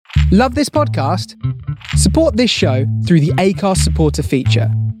Love this podcast? Support this show through the Acast supporter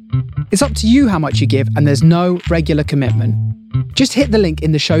feature. It's up to you how much you give, and there's no regular commitment. Just hit the link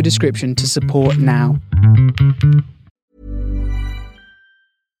in the show description to support now.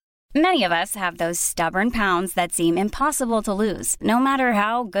 Many of us have those stubborn pounds that seem impossible to lose, no matter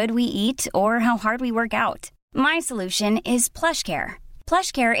how good we eat or how hard we work out. My solution is PlushCare.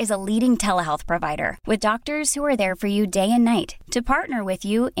 PlushCare is a leading telehealth provider with doctors who are there for you day and night to partner with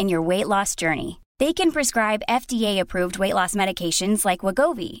you in your weight loss journey. They can prescribe FDA-approved weight loss medications like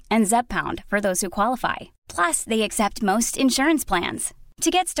Wegovy and Zepbound for those who qualify. Plus, they accept most insurance plans. To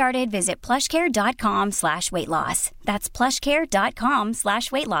get started, visit plushcare.com/weightloss. That's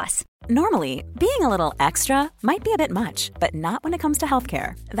plushcare.com/weightloss. Normally, being a little extra might be a bit much, but not when it comes to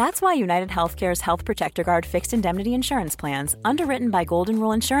healthcare. That's why United Healthcare's Health Protector Guard fixed indemnity insurance plans, underwritten by Golden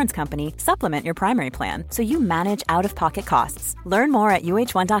Rule Insurance Company, supplement your primary plan so you manage out-of-pocket costs. Learn more at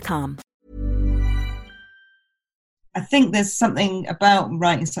uh1.com. I think there's something about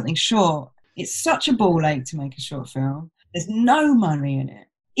writing something short. It's such a ball ache to make a short film. There's no money in it.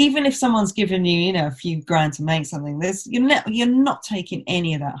 Even if someone's given you, a few grand to make something, you're not taking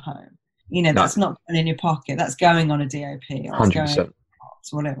any of that home. That's not going in your pocket. That's going on a DOP or 100%.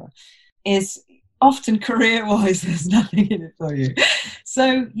 Whatever. Is often career-wise, there's nothing in it for you.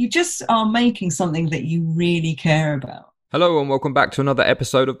 So you just are making something that you really care about. Hello and welcome back to another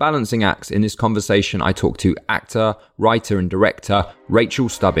episode of Balancing Acts. In this conversation, I talk to actor, writer and director Rachel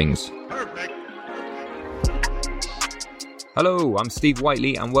Stubbings. Perfect. Hello, I'm Steve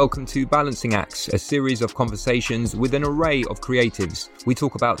Whiteley and welcome to Balancing Acts, a series of conversations with an array of creatives. We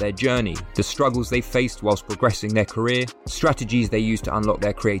talk about their journey, the struggles they faced whilst progressing their career, strategies they use to unlock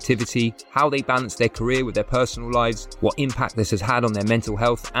their creativity, how they balance their career with their personal lives, what impact this has had on their mental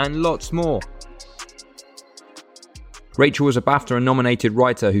health, and lots more. Rachel was a BAFTA-nominated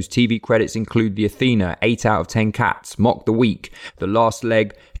writer whose TV credits include The Athena, 8 out of 10 Cats, Mock the Week, The Last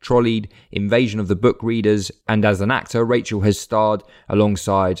Leg, Trolleyed, Invasion of the Book Readers, and as an actor, Rachel has starred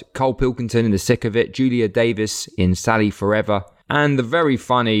alongside Cole Pilkington in The Sick of It, Julia Davis in Sally Forever, and the very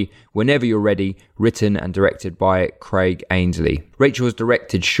funny Whenever You're Ready, written and directed by Craig Ainsley. Rachel has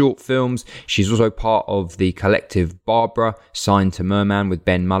directed short films. She's also part of the collective Barbara, signed to Merman with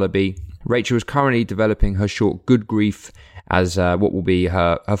Ben Mullaby. Rachel is currently developing her short Good Grief as what will be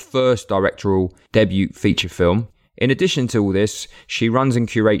her first directorial debut feature film. In addition to all this, she runs and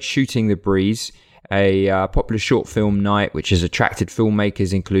curates Shooting the Breeze, a popular short film night which has attracted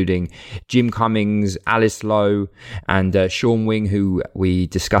filmmakers including Jim Cummings, Alice Lowe and Sean Wing, who we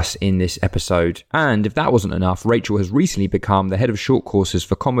discuss in this episode. And if that wasn't enough, Rachel has recently become the head of short courses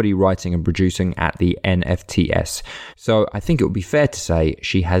for comedy writing and producing at the NFTS. So I think it would be fair to say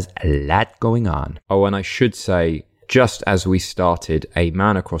she has a lot going on. Oh, and I should say, just as we started, a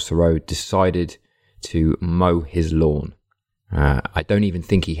man across the road decided to mow his lawn. I don't even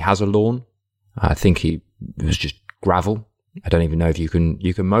think he has a lawn. I think it was just gravel. I don't even know if you can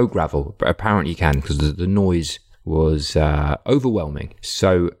mow gravel, but apparently you can because the noise was overwhelming.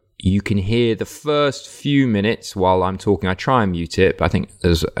 So you can hear the first few minutes while I'm talking. I try and mute it, but I think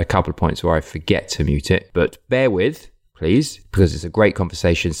there's a couple of points where I forget to mute it. But bear with, please, because it's a great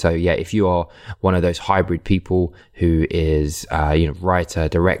conversation. So yeah, if you are one of those hybrid people who is, writer,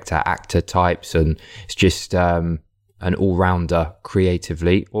 director, actor types, and it's just an all-rounder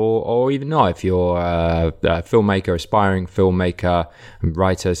creatively, or even not, if you're a filmmaker, aspiring filmmaker,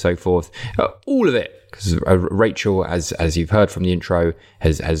 writer, so forth, all of it. Because Rachel, as you've heard from the intro,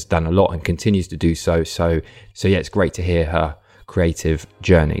 has done a lot and continues to do so. So yeah, it's great to hear her creative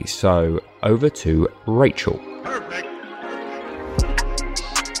journey. So over to Rachel. Perfect.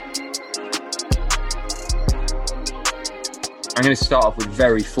 I'm going to start off with a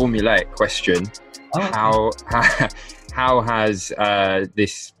very formulaic question. How has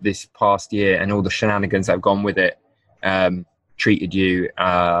this past year and all the shenanigans that have gone with it treated you,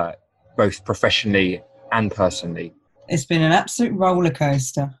 both professionally and personally? It's been an absolute roller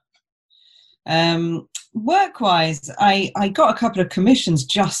coaster. Work-wise, I got a couple of commissions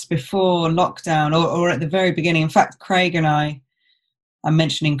just before lockdown or at the very beginning. In fact, Craig and I'm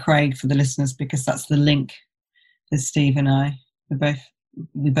mentioning Craig for the listeners because that's the link with Steve and I.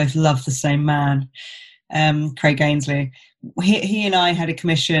 We both love the same man. Craig Ainsley. He and I had a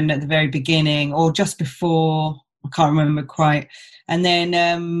commission at the very beginning or just before, I can't remember quite. And then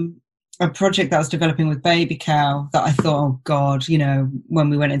a project that I was developing with Baby Cow that I thought, oh God, when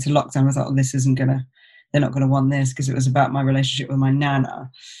we went into lockdown, I thought, oh, they're not going to want this because it was about my relationship with my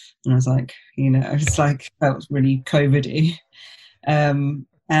nana. And I was like, it's like, that was really COVID-y.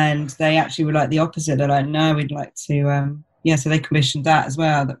 And they actually were like the opposite. They're like, no, we'd like to so they commissioned that as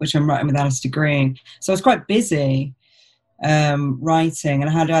well, which I'm writing with Alistair Green. So I was quite busy writing, and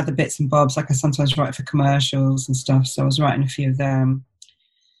I had other bits and bobs, like I sometimes write for commercials and stuff, so I was writing a few of them.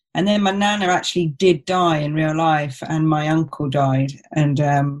 And then my nana actually did die in real life, and my uncle died, and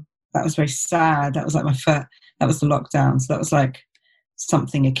that was very sad. That was like that was the lockdown, so that was like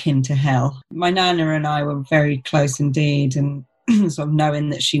something akin to hell. My nana and I were very close indeed, and sort of knowing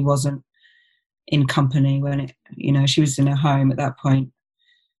that she wasn't in company when it, she was in her home at that point,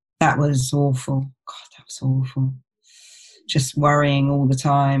 that was awful. God, that was awful. Just worrying all the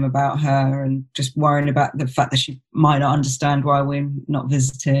time about her, and just worrying about the fact that she might not understand why we're not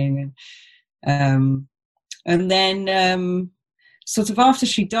visiting. And then sort of after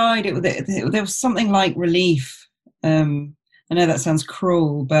she died, there was something like relief. I know that sounds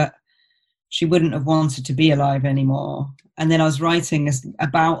cruel, but she wouldn't have wanted to be alive anymore. And then I was writing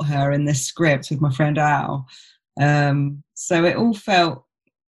about her in this script with my friend Al. So it all felt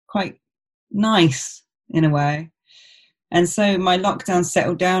quite nice in a way. And so my lockdown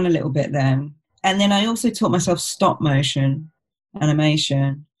settled down a little bit then. And then I also taught myself stop motion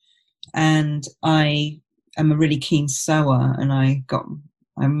animation. And I am a really keen sewer, and I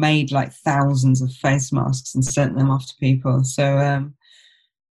made like thousands of face masks and sent them off to people. So,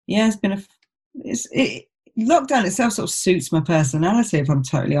 it's been lockdown itself sort of suits my personality, if I'm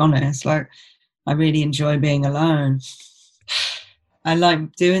totally honest. Like, I really enjoy being alone. I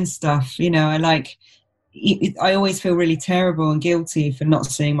like doing stuff, I always feel really terrible and guilty for not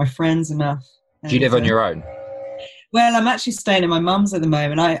seeing my friends enough. Do you live on your own? Well, I'm actually staying at my mum's at the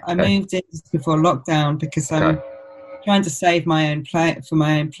moment. I moved in before lockdown because I'm trying to save my own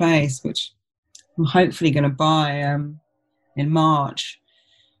place, which I'm hopefully going to buy in March.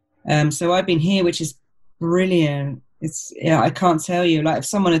 So I've been here, which is brilliant. I can't tell you. Like, if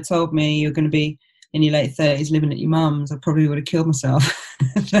someone had told me you're going to be in your late 30s living at your mum's, I probably would have killed myself.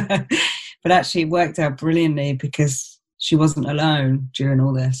 But actually it worked out brilliantly because she wasn't alone during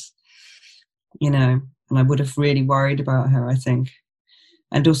all this, and I would have really worried about her, I think.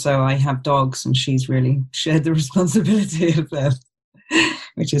 And also I have dogs, and she's really shared the responsibility of them,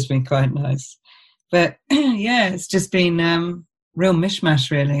 which has been quite nice. But it's just been real mishmash,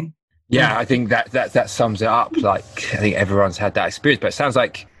 really. Yeah, I think that sums it up. Like, I think everyone's had that experience, but it sounds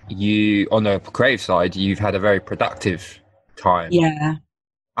like you, on the creative side, you've had a very productive time. Yeah.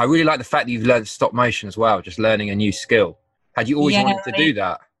 I really like the fact that you've learned stop motion as well, just learning a new skill. Had you always wanted to do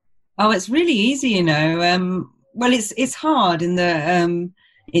that? Oh, it's really easy, Well, it's hard in that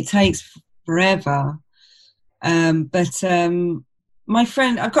it takes forever. But my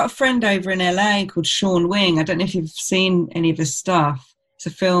friend, I've got a friend over in LA called Sean Wing. I don't know if you've seen any of his stuff.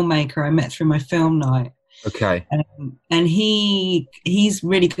 He's a filmmaker I met through my film night. Okay. And he's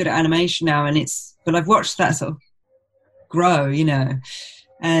really good at animation now, but I've watched that sort of grow,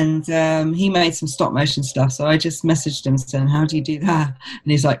 And he made some stop motion stuff. So I just messaged him saying, how do you do that?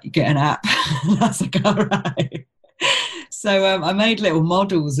 And he's like, you get an app. And I was like, all right. So I made little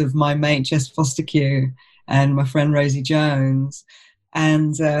models of my mate, Jess Fosterque, and my friend Rosie Jones.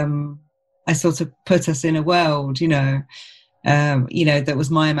 And I sort of put us in a world, that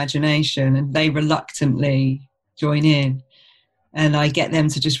was my imagination, and they reluctantly join in. And I get them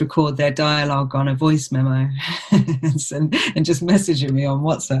to just record their dialogue on a voice memo and just messaging me on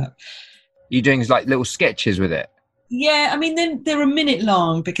WhatsApp. You're doing like little sketches with it? Yeah, I mean, they're a minute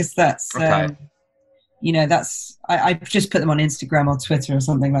long because that's, okay. I just put them on Instagram or Twitter or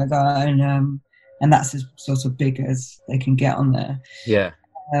something like that. And that's as sort of big as they can get on there. Yeah.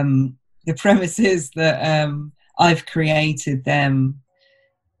 The premise is that I've created them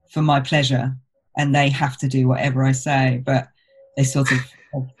for my pleasure, and they have to do whatever I say, but they sort of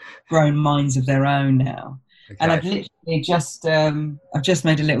have grown minds of their own now. Okay. And I've literally I've just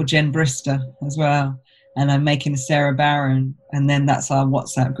made a little Jen Brister as well, and I'm making a Sarah Barron, and then that's our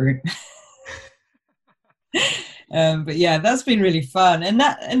WhatsApp group. But yeah, that's been really fun, and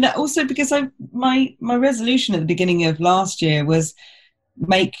that also because my resolution at the beginning of last year was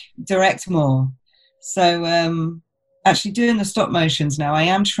direct more. So actually doing the stop motions now, I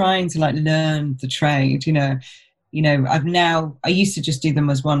am trying to learn the trade. I used to just do them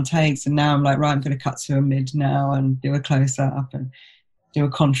as one takes, and now I'm like, right, I'm going to cut to a mid now and do a close up and do a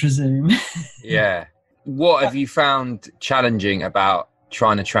contra zoom. Yeah. What have you found challenging about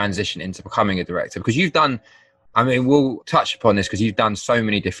trying to transition into becoming a director? Because we'll touch upon this because you've done so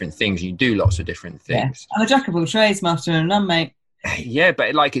many different things. You do lots of different things. Yeah. I'm a jack of all trades, master of none, mate. Yeah,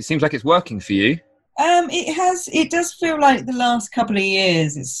 but it seems like it's working for you. It does feel like the last couple of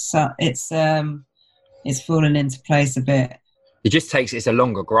years it's fallen into place a bit. It's a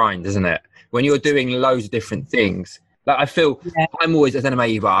longer grind, isn't it? When you're doing loads of different things, Like, I feel I'm always, I don't know about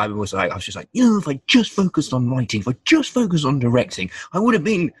you, but I was just like, if I just focused on writing, if I just focused on directing, I would have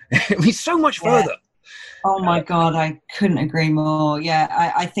been, so much further. Oh my God, I couldn't agree more.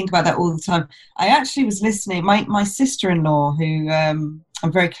 Yeah, I think about that all the time. I actually was listening, my sister-in-law, who I'm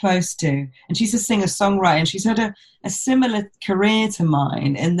very close to, and she's a singer-songwriter, and she's had a similar career to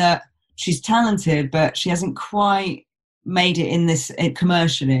mine in that she's talented, but she hasn't quite made it in this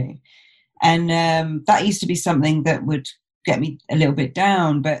commercially. And that used to be something that would get me a little bit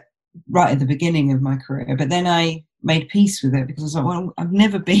down, but right at the beginning of my career. But then I made peace with it because I was like, well, I'm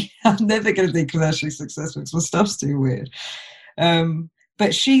never going to be commercially successful because my stuff's too weird.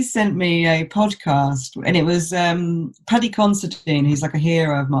 But she sent me a podcast, and it was Paddy Considine, who's like a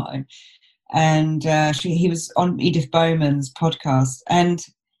hero of mine. And he was on Edith Bowman's podcast. And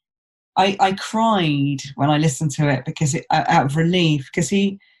I cried when I listened to it because out of relief, because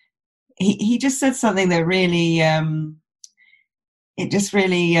he just said something that really, it just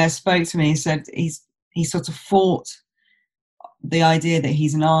really spoke to me. He said he sort of fought the idea that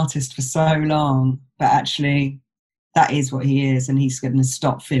he's an artist for so long, but actually that is what he is, and he's going to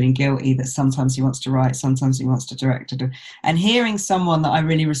stop feeling guilty that sometimes he wants to write, sometimes he wants to direct. And hearing someone that I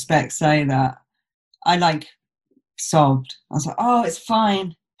really respect say that, I sobbed. I was like, oh, it's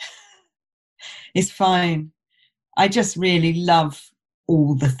fine. It's fine. I just really love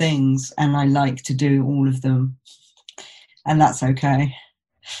all the things, and I like to do all of them, and that's okay.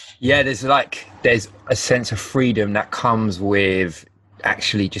 Yeah, there's a sense of freedom that comes with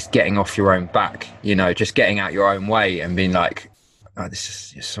actually just getting off your own back, just getting out your own way and being like, oh,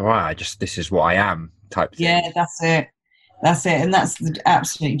 it's all right, this is what I am type thing. Yeah, that's it. And that's the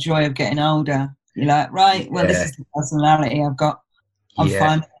absolute joy of getting older. You're like, right, well, this is the personality I've got. I'm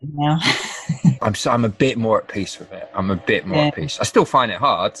fine with it now. I'm a bit more at peace with it. I'm a bit more at peace. I still find it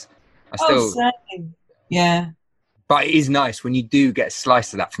hard. Same. Yeah. But it is nice when you do get a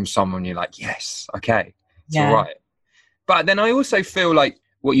slice of that from someone. You're like, yes, okay, it's all right. But then I also feel like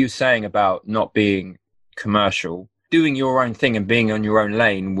what you were saying about not being commercial, doing your own thing and being on your own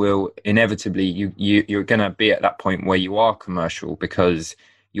lane will inevitably, you're going to be at that point where you are commercial because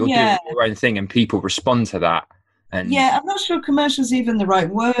you're doing your own thing and people respond to that. And I'm not sure commercial is even the right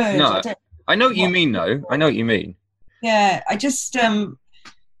word. No, I know what you mean, though. I know what you mean. Yeah, I just, I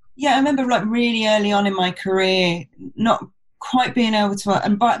remember really early on in my career, not quite being able to,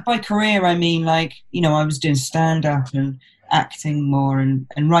 and by career, I mean I was doing stand-up and acting more and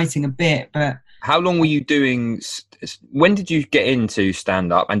writing a bit, but... How long were you doing, when did you get into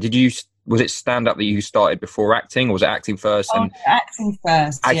stand-up, and was it stand-up that you started before acting, or was it acting first? Acting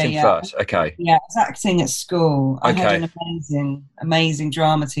first. Acting first, okay. Yeah, I was acting at school. Okay. I had an amazing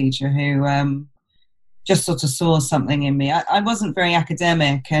drama teacher who just sort of saw something in me. I wasn't very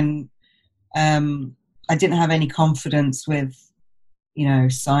academic, and I didn't have any confidence with,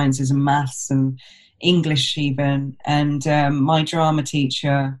 sciences and maths and English even. And my drama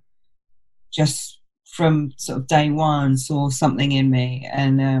teacher just from sort of day one saw something in me,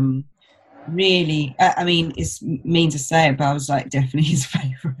 and really, I mean, it's mean to say it, but I was definitely his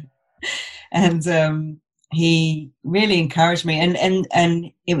favourite. And he really encouraged me, and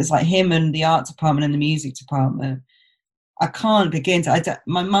it was him and the art department and the music department. I can't begin to,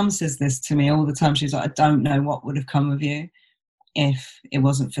 my mum says this to me all the time. She's like, I don't know what would have come of you if it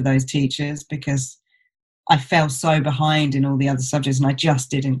wasn't for those teachers, because I fell so behind in all the other subjects and I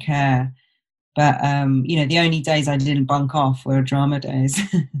just didn't care. But, the only days I didn't bunk off were drama days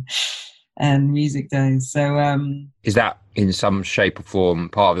and music days. So, is that in some shape or form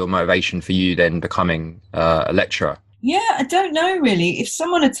part of your motivation for you then becoming a lecturer? Yeah, I don't know really. If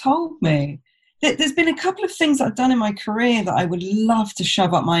someone had told me, there's been a couple of things that I've done in my career that I would love to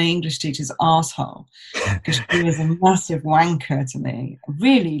shove up my English teacher's arsehole, because she was a massive wanker to me,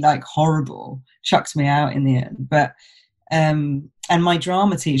 really horrible, chucked me out in the end. But and my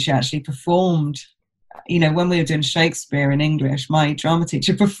drama teacher actually performed, when we were doing Shakespeare in English, my drama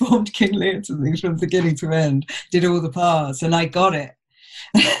teacher performed King Lear to me from beginning to end, did all the parts, and I got it.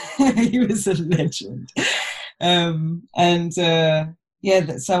 He was a legend.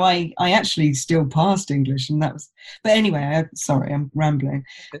 So I actually still passed English, and that was. But anyway, sorry, I'm rambling.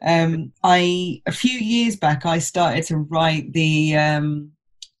 A few years back, I started to write the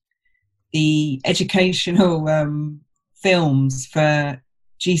educational films for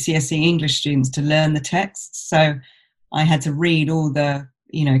GCSE English students to learn the texts. So I had to read all the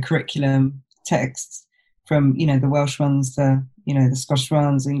curriculum texts from the Welsh ones, the Scottish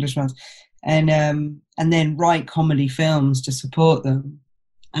ones, English ones. And then write comedy films to support them.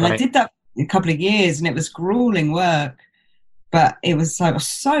 And right. I did that a couple of years, and it was grueling work, but I was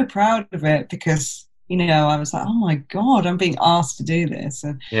so proud of it because, I was like, oh my God, I'm being asked to do this.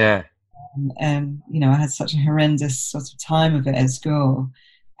 And I had such a horrendous sort of time of it at school.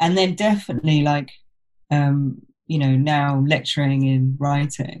 And then definitely now lecturing in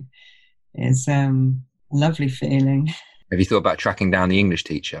writing is a lovely feeling. Have you thought about tracking down the English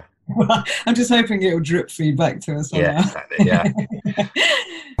teacher? Well, I'm just hoping it will drip feed back to us. Yeah, exactly, yeah.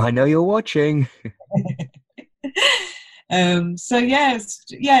 I know you're watching. And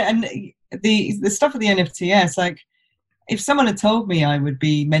the stuff at the NFTS, like, if someone had told me I would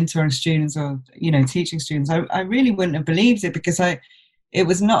be mentoring students or, teaching students, I really wouldn't have believed it, because it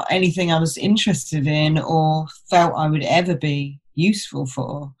was not anything I was interested in or felt I would ever be useful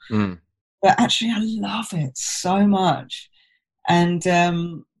for. But actually I love it so much. And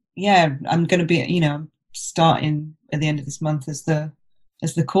I'm going to be, starting at the end of this month as the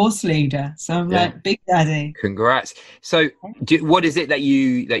course leader. So I'm like, Big Daddy. Congrats. So what is it that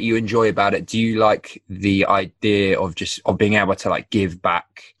you enjoy about it? Do you like the idea of being able to like give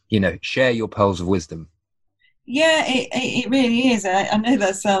back, share your pearls of wisdom? Yeah, it really is. I know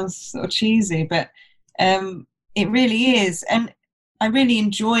that sounds sort of cheesy, but it really is. And I really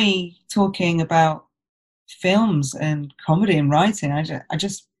enjoy talking about films and comedy and writing. I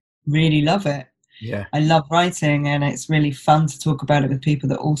just really love it. Yeah, I love writing, and it's really fun to talk about it with people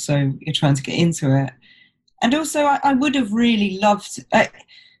that also are trying to get into it. And also, I would have really loved, I've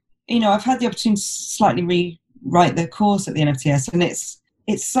had the opportunity to slightly rewrite the course at the NFTS, and it's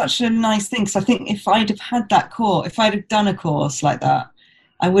such a nice thing, because I think if I'd have had that course, if I'd have done a course like that,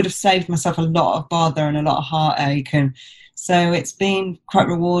 I would have saved myself a lot of bother and a lot of heartache. And so it's been quite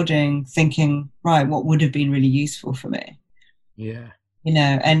rewarding thinking, right, what would have been really useful for me? Yeah.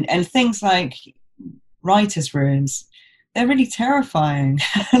 And things like writers' rooms, they're really terrifying.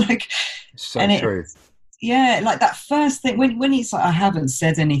 True. Yeah, like that first thing, when it's like, I haven't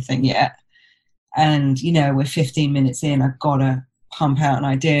said anything yet, and, we're 15 minutes in, I've got to pump out an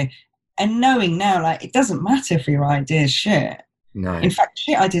idea. And knowing now, like, it doesn't matter if your idea's shit. No. In fact,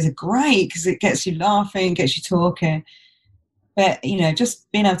 shit ideas are great because it gets you laughing, gets you talking. But,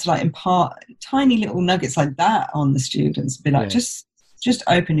 just being able to like impart tiny little nuggets like that on the students, be like, just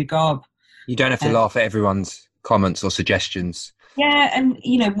open your gob. You don't have to laugh at everyone's comments or suggestions. Yeah, and,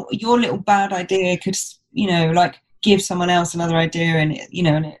 your little bad idea could, give someone else another idea, and it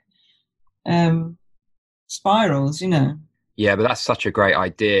spirals, Yeah, but that's such a great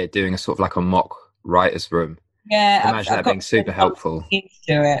idea, doing a sort of like a mock writer's room. Yeah. Imagine that being super helpful. To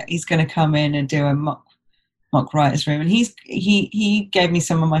do it. He's going to come in and do a mock writer's room. And he gave me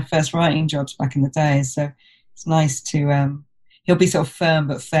some of my first writing jobs back in the day. So it's nice to, he'll be sort of firm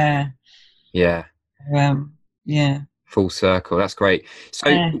but fair. Yeah. Yeah. Full circle. That's great.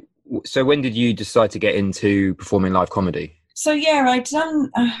 So when did you decide to get into performing live comedy? So I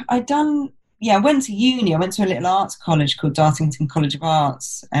went to uni. I went to a little arts college called Dartington College of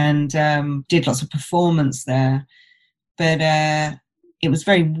Arts, and did lots of performance there. But it was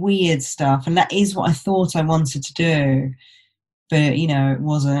very weird stuff, and that is what I thought I wanted to do. But, it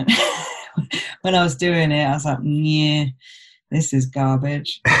wasn't. When I was doing it, I was like, yeah, this is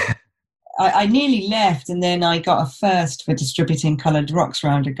garbage. I nearly left, and then I got a first for distributing coloured rocks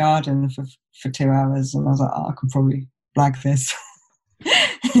around a garden for 2 hours, and I was like, I can probably blag this.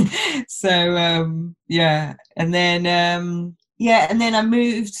 So and then I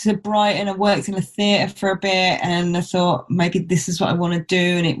moved to Brighton. I worked in a theatre for a bit, and I thought maybe this is what I want to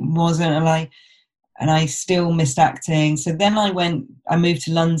do, and it wasn't, and I still missed acting. So then I moved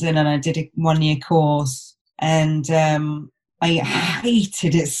to London, and I did a 1-year course, and I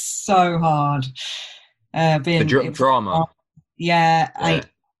hated it so hard. Drama. Yeah,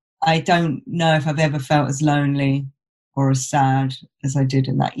 I don't know if I've ever felt as lonely or as sad as I did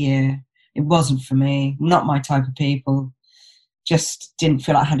in that year. It wasn't for me, not my type of people. Just didn't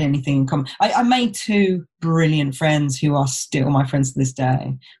feel like I had anything in common. I made 2 brilliant friends who are still my friends to this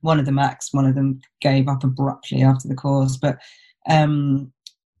day. One of them, Max, one of them gave up abruptly after the course. But and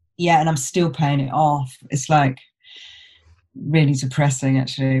I'm still paying it off. It's like really depressing,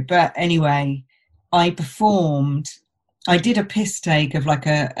 actually. But anyway, I performed. I did a piss take of like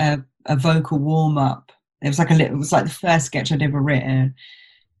a vocal warm-up. It was like the first sketch I'd ever written,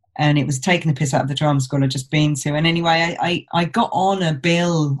 and it was taking the piss out of the drama school I'd just been to. And anyway, I got on a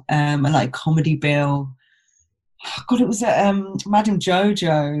bill, a comedy bill. Oh God, it was at Madame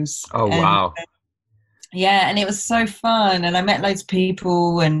Jojo's. Oh, wow. And it was so fun, and I met loads of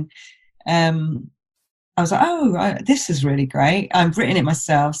people, and I was like, this is really great. I've written it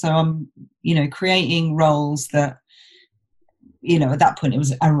myself, so I'm, creating roles that, at that point it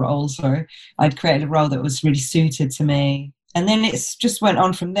was a role, so I'd created a role that was really suited to me. And then it's just went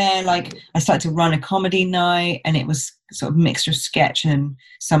on from there. Like I started to run a comedy night, and it was sort of a mixture of sketch and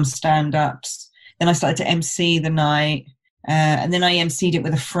some stand-ups. Then I started to MC the night, and then I MC'd it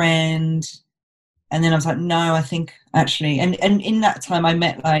with a friend. And then I was like, no, I think actually, and in that time I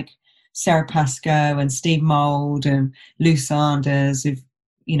met like Sarah Pascoe and Steve Mould and Lou Sanders, who've,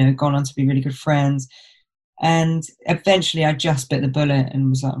 you know, gone on to be really good friends. And eventually I just bit the bullet and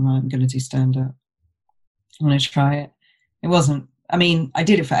was like, right, I'm going to do stand-up. I'm going to try it. It wasn't, I mean, I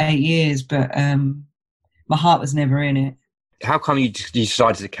did it for 8 years, but my heart was never in it. How come you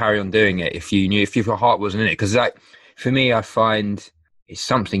decided to carry on doing it if your heart wasn't in it? Because like, for me, I find it's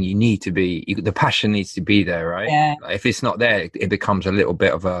something you need to be, the passion needs to be there, right? Yeah. Like, if it's not there, it becomes a little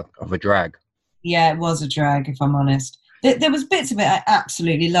bit of a drag. Yeah, it was a drag, if I'm honest. There was bits of it I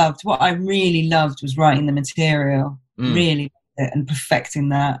absolutely loved. What I really loved was writing the material, really loved it, and perfecting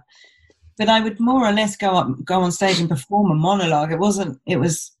that. But I would more or less go on stage and perform a monologue. It was,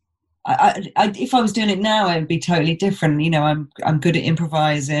 if I was doing it now, it would be totally different. You know, I'm good at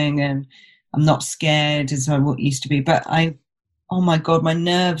improvising and I'm not scared as I used to be. But oh my God, my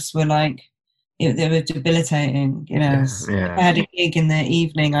nerves were like, they were debilitating. You know, Yeah. I had a gig in the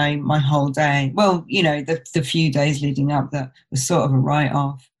evening, my whole day. Well, you know, the few days leading up, that was sort of a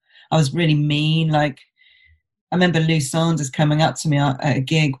write-off. I was really mean. Like, I remember Lou Sanders coming up to me at a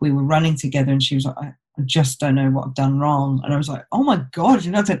gig. We were running together, and she was like, I just don't know what I've done wrong. And I was like, oh my God,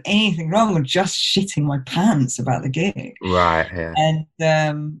 you've not done anything wrong. I'm just shitting my pants about the gig. Right, yeah.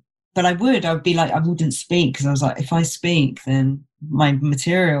 And, but I'd be like, I wouldn't speak, because I was like, if I speak, then my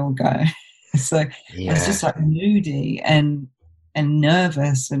material will go. So I was just like moody and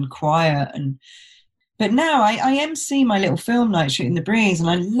nervous and quiet. But now I MC my little film night, Shooting the Breeze, and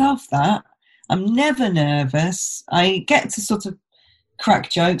I love that. I'm never nervous. I get to sort of crack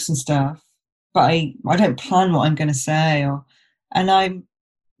jokes and stuff, but I don't plan what I'm going to say, and I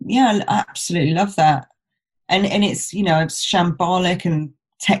absolutely love that. And it's, you know, it's shambolic and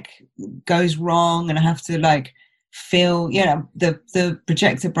tech goes wrong, and I have to like feel, you know, the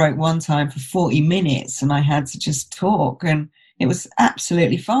projector broke one time for 40 minutes and I had to just talk, and it was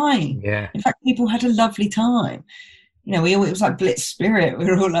absolutely fine. Yeah. In fact, people had a lovely time. You know, it was like Blitz Spirit. We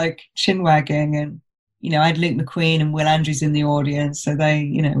were all like chin wagging, and, you know, I had Luke McQueen and Will Andrews in the audience. So they,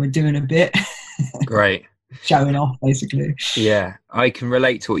 you know, were doing a bit. Great. Showing off, basically. Yeah. I can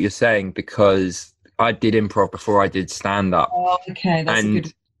relate to what you're saying, because I did improv before I did stand-up. Oh, okay. That's and a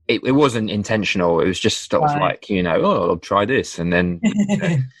good... it wasn't intentional. It was just sort of like, you know, oh, I'll try this. And then,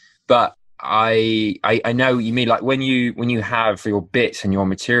 but I know what you mean. Like when you have your bits and your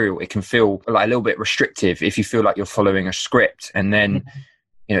material, it can feel like a little bit restrictive if you feel like you're following a script. And then,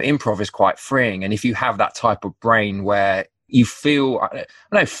 you know, improv is quite freeing. And if you have that type of brain where you feel, I don't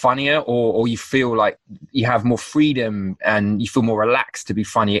know, funnier, or you feel like you have more freedom and you feel more relaxed to be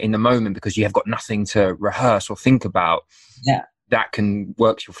funnier in the moment because you have got nothing to rehearse or think about, that can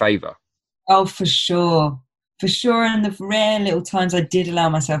work your favor. Oh, for sure. For sure. And the rare little times I did allow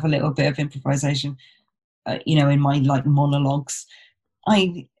myself a little bit of improvisation, you know, in my like monologues,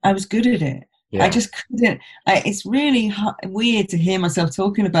 I was good at it. Yeah. I just couldn't. It's really weird to hear myself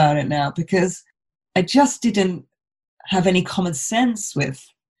talking about it now, because I just didn't have any common sense with.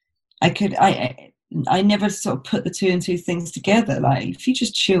 I never sort of put the two and two things together. Like if you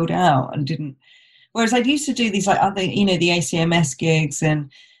just chilled out and didn't. Whereas I used to do these like other, you know, the ACMS gigs,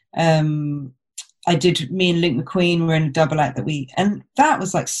 and I did, me and Luke McQueen were in a double act and that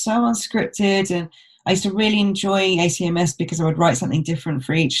was like so unscripted, and I used to really enjoy ACMS because I would write something different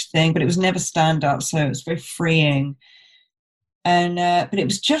for each thing, but it was never stand-up, so it was very freeing. And but it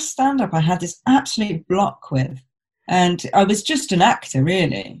was just stand-up I had this absolute block with, and I was just an actor,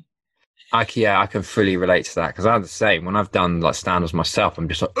 really. I can fully relate to that, because I'm the same. When I've done like stand-ups myself, I'm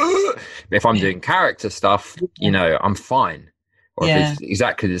just like, ugh! If I'm doing character stuff, you know, I'm fine. Or if it's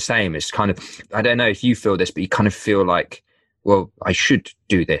exactly the same, it's kind of, I don't know if you feel this, but you kind of feel like, well, I should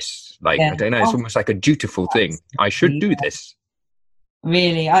do this. Like, I don't know, it's almost like a dutiful thing. I should do this.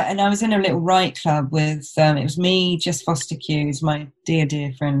 Really. I was in a little write club with, it was me, Jess Foster-Hughes, my dear,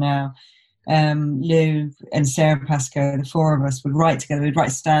 dear friend now, Lou and Sarah Pascoe, the four of us would write together. We'd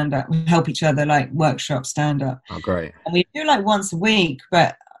write stand-up, we'd help each other, like workshop stand-up. Oh, great. And we'd do like once a week,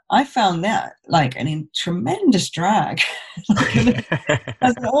 but I found that like a tremendous drag.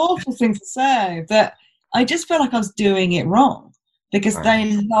 That's an awful thing to say, but I just felt like I was doing it wrong, because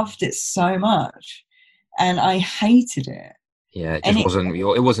they loved it so much and I hated it. Yeah, it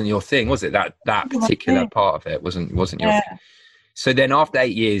wasn't your thing, was it? That particular part of it wasn't your thing. So then after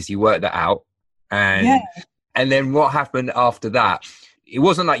 8 years, you worked that out, and then what happened after that? it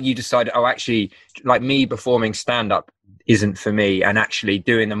wasn't like you decided, oh, actually, like me performing stand-up isn't for me, and actually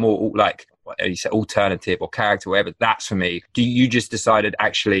doing the more like what you said, alternative or character, whatever, that's for me. Do you just decided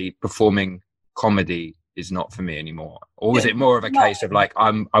actually performing comedy is not for me anymore, or was it more of a case of like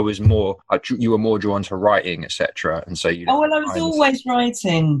you were more drawn to writing, etc., and so you? Oh well, I was always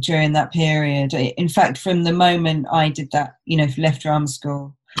writing during that period. In fact, from the moment I did that, left drama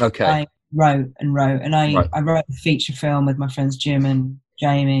school, I wrote, and I wrote a feature film with my friends Jim and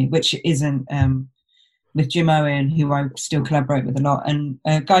Jamie, which isn't with Jim Owen, who I still collaborate with a lot, and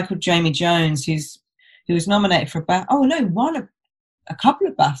a guy called Jamie Jones, who was nominated for won a couple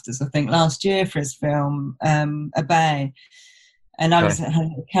of BAFTAs, I think, last year for his film Obey, and I had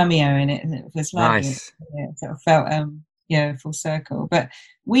a cameo in it, and it was lovely. Nice. So I felt full circle. But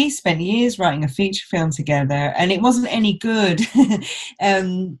we spent years writing a feature film together, and it wasn't any good.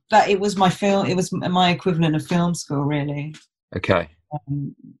 But it was my film. It was my equivalent of film school, really. Okay.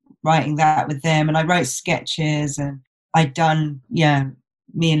 Writing that with them, and I wrote sketches, and I'd done,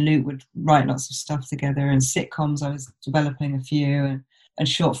 me and Luke would write lots of stuff together, and sitcoms I was developing a few, and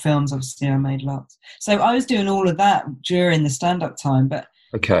short films, obviously I made lots. So I was doing all of that during the stand-up time, but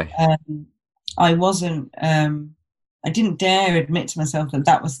I wasn't, I didn't dare admit to myself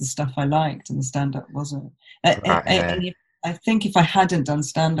that was the stuff I liked, and the stand-up wasn't. I think if I hadn't done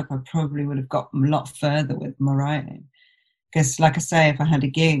stand-up, I probably would have gotten a lot further with my writing. Because, like I say, if I had a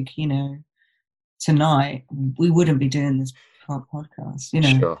gig, tonight, we wouldn't be doing this podcast,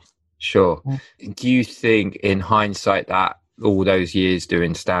 Sure. Yeah. Do you think, in hindsight, that all those years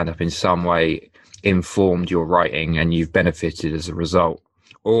doing stand-up in some way informed your writing and you've benefited as a result?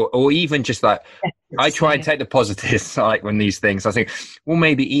 Or even just like, I try and take the positives, like when these things, I think, well,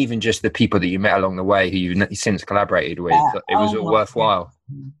 maybe even just the people that you met along the way who you've since collaborated with, it was all worthwhile.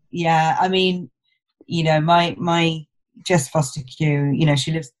 Yeah, I mean, my Jess Foster Q,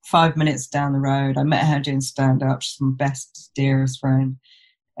 she lives 5 minutes down the road. I met her doing stand-up. She's my best, dearest friend.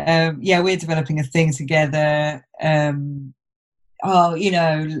 We're developing a thing together. Luke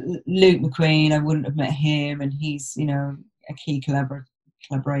McQueen, I wouldn't have met him, and he's, a key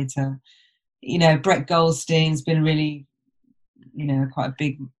collaborator. Brett Goldstein's been really, quite a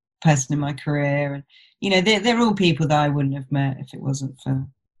big person in my career. And, they're all people that I wouldn't have met if it wasn't for,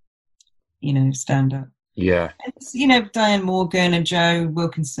 stand-up. Yeah. And, Diane Morgan and Joe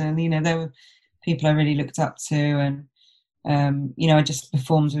Wilkinson, they were people I really looked up to. And, I just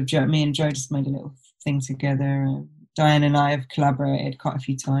performed with Joe. Me and Joe just made a little thing together. Diane and I have collaborated quite a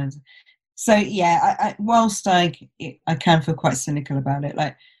few times. So, whilst I can feel quite cynical about it,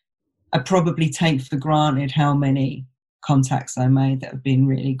 like, I probably take for granted how many contacts I made that have been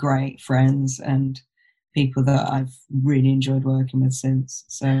really great friends and people that I've really enjoyed working with since.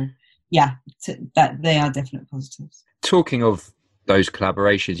 So, that they are definite positives. Talking of those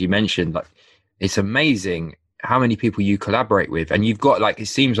collaborations you mentioned, like, it's amazing how many people you collaborate with, and you've got, like, it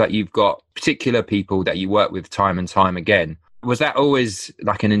seems like you've got particular people that you work with time and time again. Was that always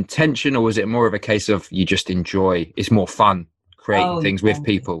like an intention, or was it more of a case of you just enjoy, it's more fun creating things with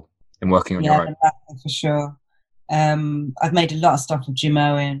people and working on your own? For sure. I've made a lot of stuff with Jim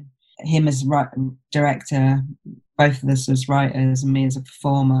Owen, him as director, both of us as writers, and me as a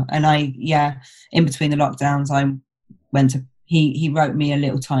performer. And in between the lockdowns, I went to, he wrote me a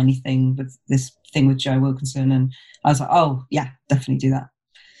little tiny thing with this thing with Joe Wilkinson, and I was like, oh yeah, definitely do that.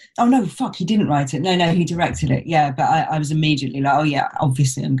 Oh no, fuck, he didn't write it. No, he directed it. Yeah, but I was immediately like, oh yeah,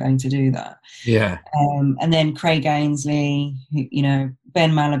 obviously I'm going to do that. Yeah. And then Craig Ainsley,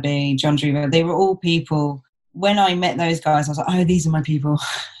 Ben Malaby, John Drever, they were all people. When I met those guys, I was like, oh, these are my people.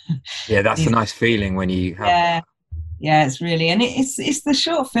 Yeah, that's a nice feeling when you have that. Yeah, it's really, and it's the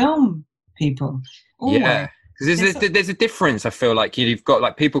short film people. Always. Yeah. Because there's a difference. I feel like you've got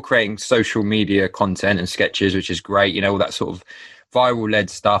like people creating social media content and sketches, which is great, all that sort of viral led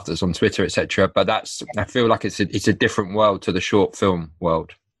stuff that's on Twitter, etc. But I feel like it's a different world to the short film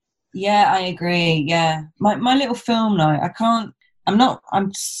world. Yeah, I agree. Yeah, my little film night.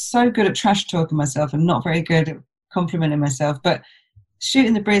 I'm so good at trash talking myself and not very good at complimenting myself. But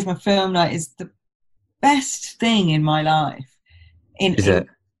Shooting the Breeze, my film night, is the best thing in my life. Is it?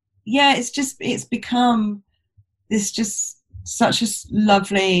 Yeah, it's become this just such a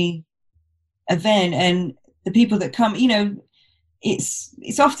lovely event, and the people that come,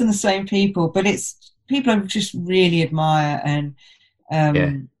 it's often the same people, but it's people I just really admire. And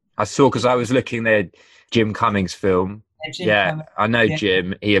I saw, because I was looking at Jim Cummings' film. Cummings. I know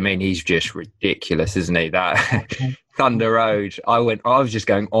Jim. He's just ridiculous, isn't he? That Thunder Road. I was just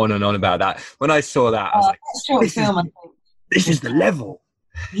going on and on about that. When I saw that, I was like, this is the level.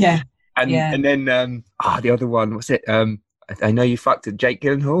 Yeah. And then the other one, what's it? I know you fucked at Jake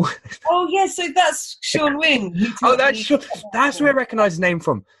Gyllenhaal. Oh yeah, so that's Sean Wing. That's where I recognise his name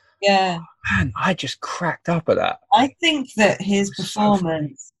from. Yeah. Man, I just cracked up at that. I think that his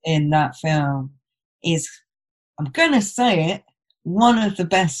performance in that film is, I'm going to say it, one of the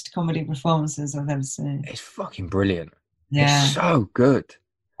best comedy performances I've ever seen. It's fucking brilliant. Yeah. It's so good.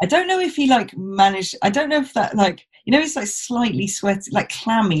 I don't know if he like managed, I don't know if that like, you know, he's like slightly sweaty, like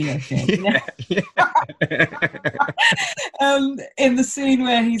clammy looking. You know? In the scene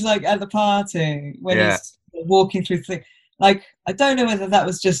where he's like at the party, when he's walking through like, I don't know whether that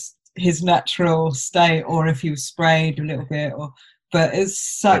was just his natural state or if he was sprayed a little bit, but it's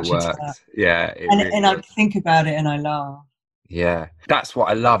such it worked. And I think about it and I laugh. Yeah, that's what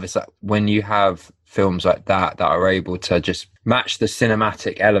I love. It's like when you have films like that are able to just match the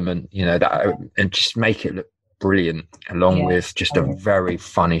cinematic element, you know, and just make it look brilliant, along with just a very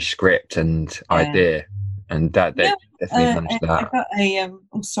funny script and idea, and that they definitely managed that. I got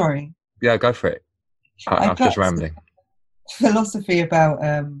I'm sorry. Yeah, go for it. I'm just rambling. Philosophy about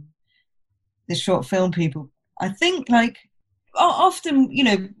the short film people. I think like often, you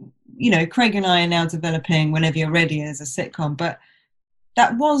know, Craig and I are now developing Whenever You're Ready as a sitcom, but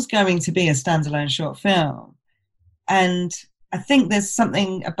that was going to be a standalone short film. And I think there's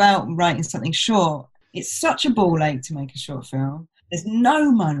something about writing something short. It's such a ball ache to make a short film. There's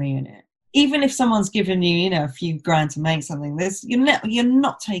no money in it. Even if someone's given you, you know, a few grand to make something, you're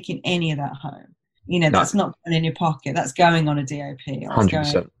not taking any of that home. You know, that's not going in your pocket. That's going on a DOP or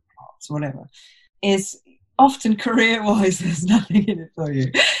 100%. Whatever. Is often career-wise, there's nothing in it for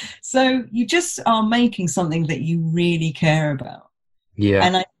you. So you just are making something that you really care about. Yeah.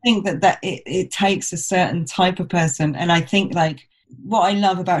 And I think that it takes a certain type of person. And I think like what I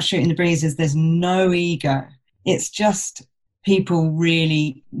love about Shooting the Breeze is there's no ego. It's just people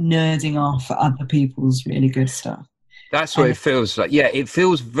really nerding off at other people's really good stuff. That's what it feels like. Yeah, it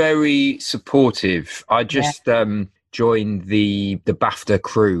feels very supportive. I just joined the BAFTA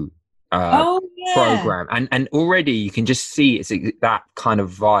crew program, and already you can just see it's that kind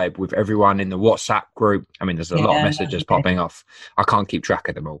of vibe with everyone in the WhatsApp group. I mean, there's a lot of messages popping off. I can't keep track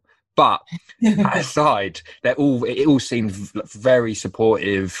of them all, but aside, it all seems very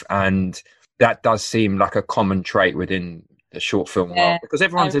supportive, and that does seem like a common trait within the short film world, because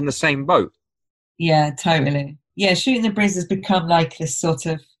everyone's in the same boat. Yeah, totally. Yeah, Shooting the Breeze has become like this sort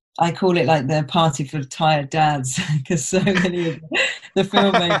of, I call it like the party for tired dads, because so many of the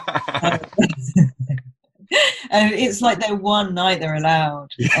filmmakers, and it's like their one night they're allowed,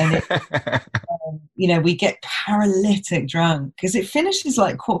 and you know, we get paralytic drunk because it finishes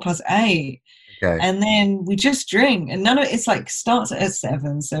like 8:15, and then we just drink, and none of it's like starts at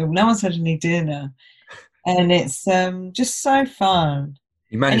 7, so no one's had any dinner, and it's just so fun.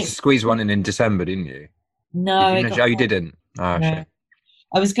 You managed to squeeze one in December, didn't you? No, you didn't. Oh, no. Shit.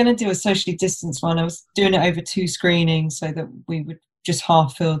 I was going to do a socially distanced one. I was doing it over 2 screenings so that we would just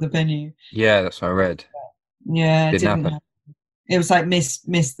half fill the venue. Yeah, that's what I read. Yeah, it didn't happen. It was like missed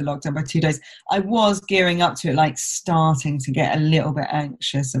the lockdown by 2 days. I was gearing up to it, like starting to get a little bit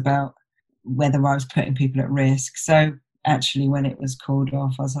anxious about whether I was putting people at risk. So actually, when it was called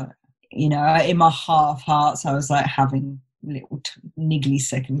off, I was like, you know, in my half hearts, I was like having little niggly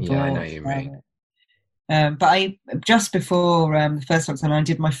second thoughts. Yeah, I know you mean. But I just before the first lockdown, I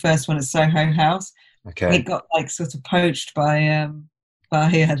did my first one at Soho House. Okay. It got like sort of poached by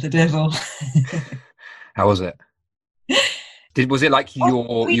the devil. How was it? Was it like your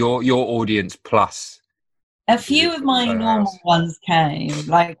audience plus? A few of my normal ones came,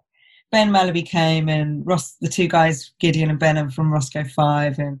 like Ben Malaby came, and Ross, the 2 guys, Gideon and Ben, from Roscoe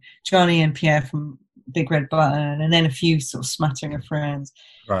 5, and Johnny and Pierre from Big Red Button, and then a few sort of smattering of friends.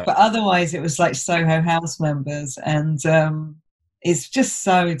 Right. But otherwise, it was like Soho House members, and it's just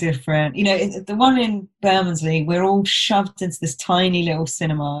so different. You know, the one in Bermondsey, we're all shoved into this tiny little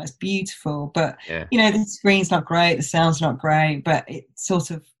cinema. It's beautiful, but you know, the screen's not great, the sound's not great, but it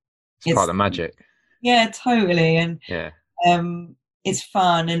sort of it's part of the magic. Yeah, totally, and it's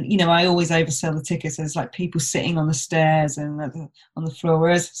fun, and you know, I always oversell the tickets. There's like people sitting on the stairs and on the floor,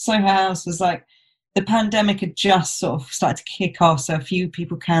 whereas Soho House was like, the pandemic had just sort of started to kick off, so a few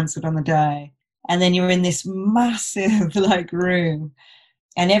people cancelled on the day. And then you're in this massive like room,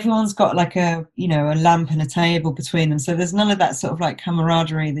 and everyone's got like a lamp and a table between them. So there's none of that sort of like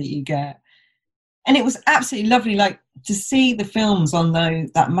camaraderie that you get. And it was absolutely lovely, like to see the films on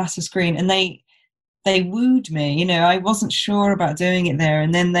that massive screen. And they wooed me, you know, I wasn't sure about doing it there.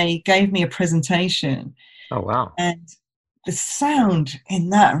 And then they gave me a presentation. Oh, wow. And the sound in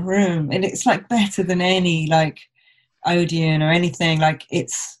that room, and it's like better than any like Odeon or anything. Like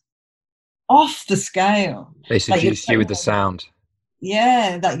it's off the scale. They seduce you with the sound.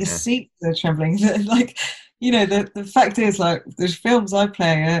 Yeah, like your seats are trembling. Like, you know, the fact is, like, the films I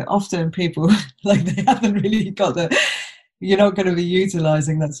play, often people, like, they haven't really got you're not going to be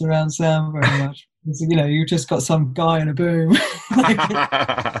utilising that surround sound very much. You know, you just got some guy in a boom.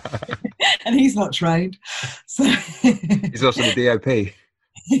 And he's not trained. So he's also the DOP.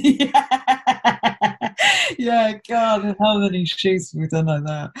 Yeah, God, and how many shoots we've done like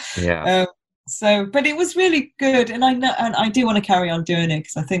that. Yeah. So, but it was really good, and I know, and I do want to carry on doing it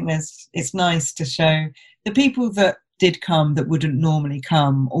because I think it's nice to show the people that did come that wouldn't normally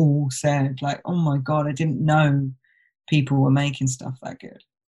come. All said, like, "Oh my God, I didn't know people were making stuff that good."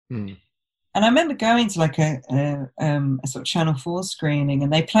 Mm. And I remember going to like a sort of Channel 4 screening,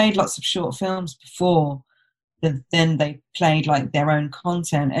 and they played lots of short films before. Then they played like their own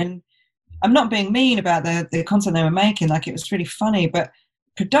content, and I'm not being mean about the content they were making. Like, it was really funny, but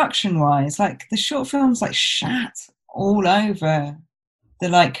production-wise, like, the short films like shat all over the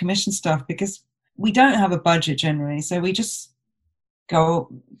like commission stuff because we don't have a budget generally, so we just go.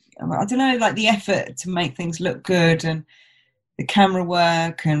 I don't know, like the effort to make things look good and the camera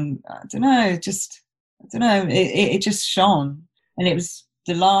work, and I don't know, it just shone, and it was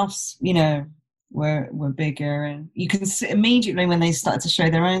the laughs, you know, were bigger, and you can see immediately when they started to show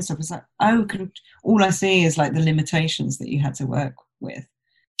their own stuff. It's like, oh, all I see is like the limitations that you had to work with,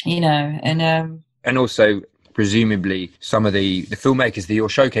 you know, and also presumably some of the filmmakers that you're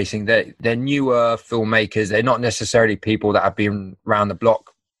showcasing, they're newer filmmakers. They're not necessarily people that have been around the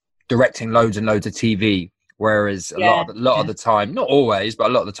block directing loads and loads of TV. Whereas a lot of the time, not always, but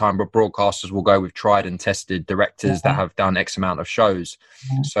a lot of the time, broadcasters will go with tried and tested directors that have done X amount of shows.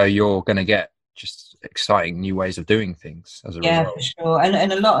 Yeah. So you're going to get just exciting new ways of doing things as a result. Yeah, for sure.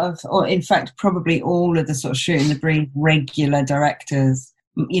 And a lot of, or in fact, probably all of the sort of shooting the breed regular directors,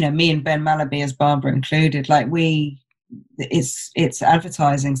 you know, me and Ben Malaby as Barbara included, like it's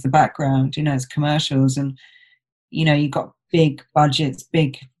advertising's the background, you know, it's commercials, and, you know, you've got big budgets,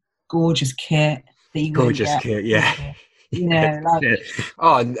 big, gorgeous kit. Gorgeous kit, yeah. You know, like, yeah.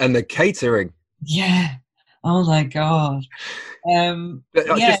 Oh, and the catering. Yeah. Oh my God.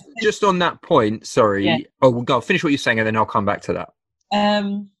 Just on that point, sorry. Yeah. Oh, well, go finish what you're saying, and then I'll come back to that. I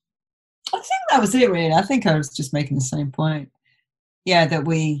think that was it, really. I think I was just making the same point. Yeah, that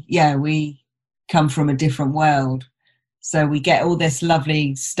we come from a different world, so we get all this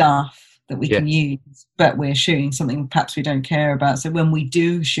lovely stuff that we can use, but we're shooting something perhaps we don't care about. So when we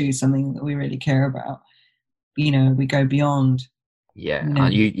do shoot something that we really care about, you know, we go beyond. Yeah,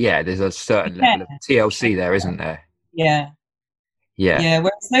 you know. There's a certain level of TLC there, isn't there? Yeah.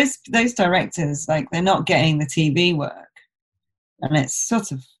 Whereas those directors, like, they're not getting the TV work, and it's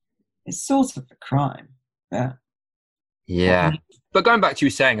sort of a crime. But yeah. But going back to you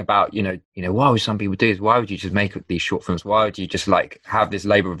saying about, you know, why would some people do this? Why would you just make these short films? Why would you just like have this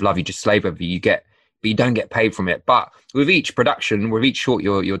labor of love? You just slave over, but you don't get paid from it. But with each production, with each short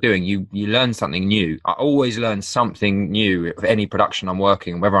you're doing, you learn something new. I always learn something new of any production I'm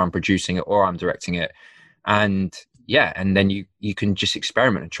working, whether I'm producing it or I'm directing it. And and then you can just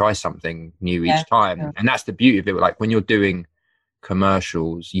experiment and try something new each time. Yeah. And that's the beauty of it. Like, when you're doing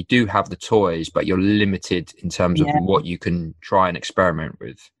commercials, you do have the toys, but you're limited in terms of what you can try and experiment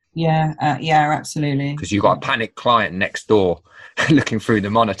with. Absolutely, because you've got a panicked client next door looking through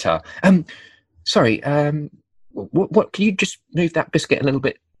the monitor. Sorry, what can you just move that biscuit a little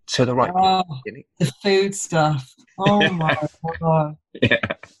bit to the right? The food stuff. Oh my God. Yeah,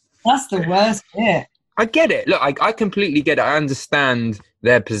 that's the worst bit. I get it. Look, I completely get it. I understand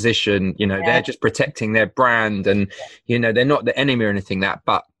their position. You know, they're just protecting their brand, and, you know, they're not the enemy or anything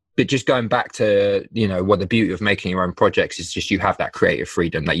but just going back to, you know, what the beauty of making your own projects is, just you have that creative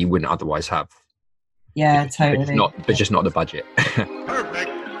freedom that you wouldn't otherwise have. Yeah, totally. But just not the budget.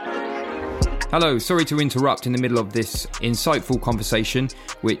 Perfect. Hello, sorry to interrupt in the middle of this insightful conversation,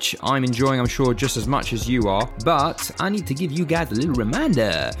 which I'm enjoying, I'm sure, just as much as you are. But I need to give you guys a little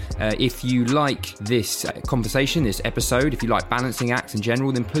reminder. If you like this conversation, this episode, if you like balancing acts in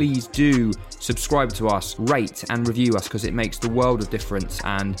general, then please do subscribe to us, rate and review us, because it makes the world of difference.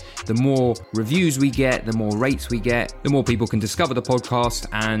 And the more reviews we get, the more rates we get, the more people can discover the podcast,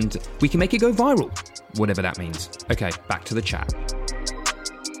 and we can make it go viral, whatever that means. Okay, back to the chat.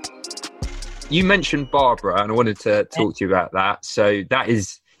 You mentioned Barbara, and I wanted to talk to you about that. So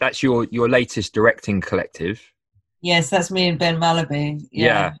that's your latest directing collective. Yes, that's me and Ben Malaby.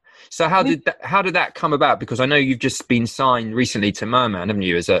 Yeah. So how did that come about? Because I know you've just been signed recently to Merman, haven't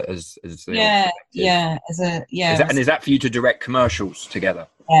you? Is that for you to direct commercials together?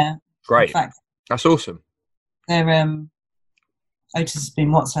 Yeah. Great. In fact, that's awesome. They're Otis has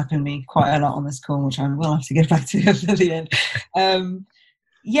been WhatsApping me quite a lot on this call, which I will have to get back to at the end.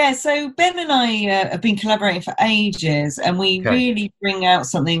 So Ben and I have been collaborating for ages, and we really bring out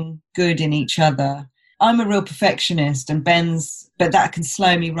something good in each other. I'm a real perfectionist, and but that can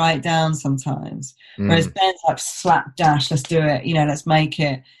slow me right down sometimes. Whereas Ben's like slapdash, let's do it, let's make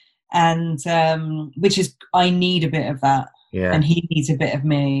it. And which is, I need a bit of that, and he needs a bit of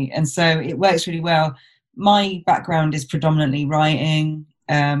me, and so it works really well. My background is predominantly writing,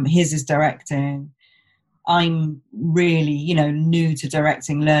 his is directing. I'm really, new to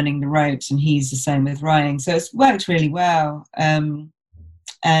directing, learning the ropes, and he's the same with writing. So it's worked really well.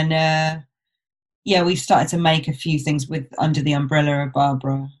 We've started to make a few things under the umbrella of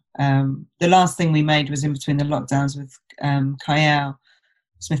Barbara. The last thing we made was in between the lockdowns with Kyle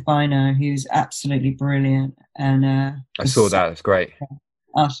Smith-Bino, who's absolutely brilliant. And I saw that. It's great.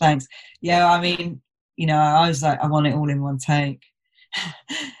 Oh, thanks. Yeah, I mean, I was like, I want it all in one take.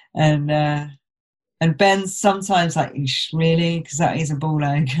 And Ben's sometimes like, really? Because that is a ball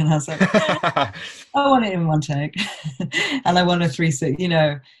ache. And I was like, I want it in one take. And I want a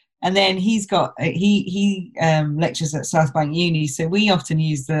 3/6, And then he lectures at South Bank Uni. So we often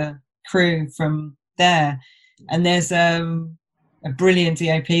use the crew from there. And there's a brilliant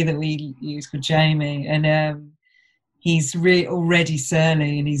DOP that we use called Jamie. And he's already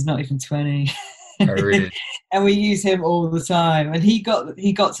surly, and he's not even 20. Oh, really? And we use him all the time. And he got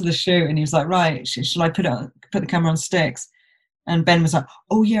to the shoot, and he was like, right, shall I put the camera on sticks? And Ben was like,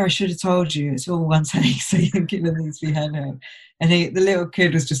 oh yeah, I should have told you, it's all one take, so you think it needs to be handheld. And the little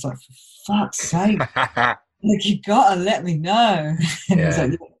kid was just like, for fuck's sake, like, you gotta let me know. And he was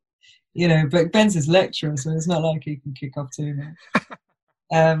like, but Ben's his lecturer, so it's not like he can kick off too much.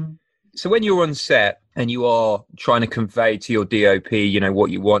 So when you're on set and you are trying to convey to your DOP,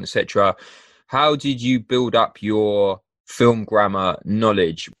 what you want, etc., how did you build up your film grammar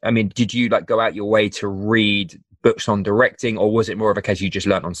knowledge? I mean, did you go out your way to read books on directing, or was it more of a case you just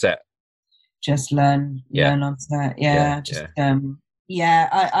learnt on set? Just learn on set. I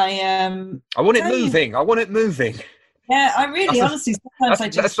want it moving. I want it moving. Yeah, I really, honestly,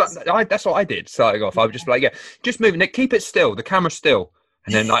 sometimes that's what I did starting off. I would just be like, just moving it, keep it still, the camera's still.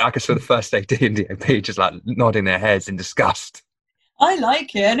 And then I could saw the first AD and DOP just nodding their heads in disgust. I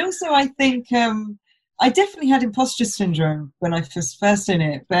like it. And also I think I definitely had imposter syndrome when I was first in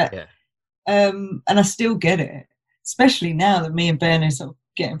it, but and I still get it, especially now that me and Ben are sort of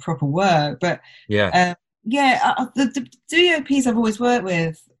getting proper work. But the DOPs I've always worked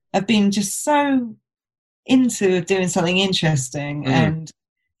with have been just so into doing something interesting and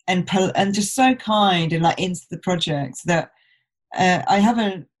just so kind and into the project that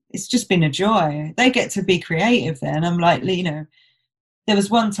it's just been a joy. They get to be creative then. I'm like, there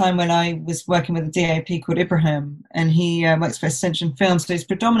was one time when I was working with a DOP called Ibrahim, and he works for Ascension Films, so he's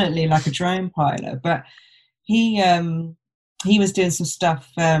predominantly like a drone pilot, but he was doing some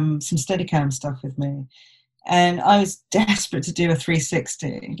stuff, some Steadicam stuff with me, and I was desperate to do a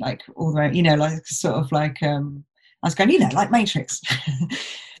 360, all the way, I was going, like Matrix.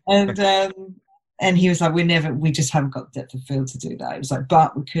 And he was like, we just haven't got the depth of field to do that. It was like,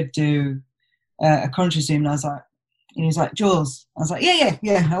 but we could do a contra zoom. And I was like, and he was like, Jaws. I was like,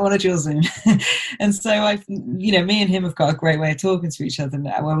 yeah, I want a Jaws zoom. And so me and him have got a great way of talking to each other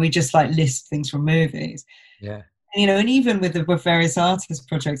now, where we just list things from movies. Yeah. And, and even with the various artist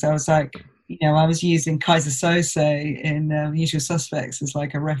projects, I was like, I was using Kaiser Sose in Usual Suspects as a a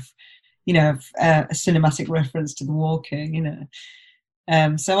cinematic reference to The Walking,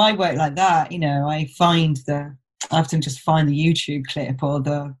 So I work like that, I often just find the YouTube clip or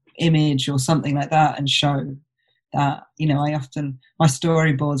the image or something like that and show that, my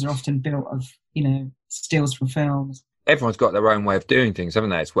storyboards are often built of, stills from films. Everyone's got their own way of doing things,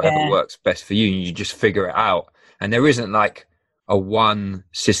 haven't they? It's whatever works best for you, and you just figure it out. And there isn't a one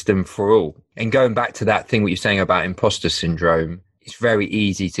system for all. And going back to that thing what you're saying about imposter syndrome, it's very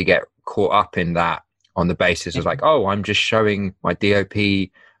easy to get caught up in that on the basis of I'm just showing my DOP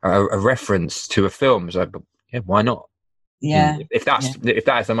a reference to a film. It's why not? Yeah. If that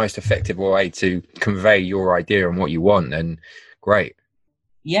is the most effective way to convey your idea and what you want, then great.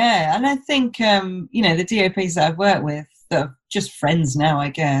 Yeah, and I think the DOPs that I've worked with that are just friends now, I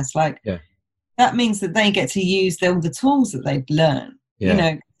guess, that means that they get to use all the tools that they've learned.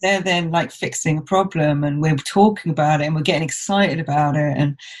 Yeah. They're then fixing a problem, and we're talking about it, and we're getting excited about it,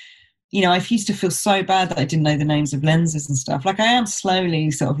 and I used to feel so bad that I didn't know the names of lenses and stuff. I am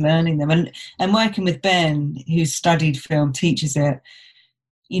slowly sort of learning them, and working with Ben, who studied film, teaches it.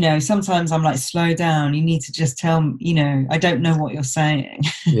 Sometimes I'm slow down. You need to just tell me, I don't know what you're saying.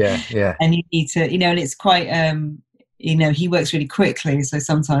 Yeah. And you need to, and it's quite, you know, he works really quickly, so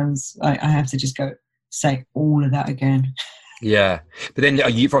sometimes I have to just go say all of that again. Yeah, but then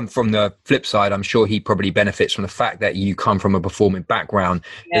you from the flip side, I'm sure he probably benefits from the fact that you come from a performing background.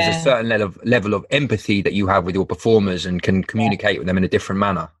 Yeah. There's a certain level of empathy that you have with your performers and can communicate with them in a different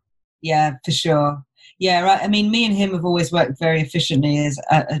manner. Yeah, for sure. Yeah, right. I mean, me and him have always worked very efficiently as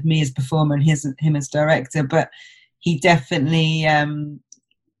me as performer and him as director. But he definitely,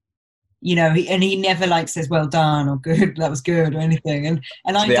 you know, he never like says "well done" or "good, that was good" or anything. And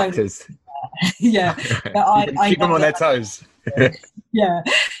I the don't. Actors. Yeah, but I keep them on their toes. Yeah,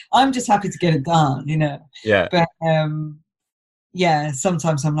 I'm just happy to get it done, you know. Yeah. But yeah,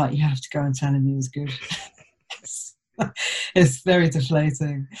 sometimes I'm like, you have to go and tell him he was good. It's very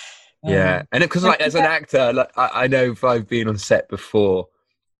deflating. Yeah, and because like as an actor, like, I know if I've been on set before,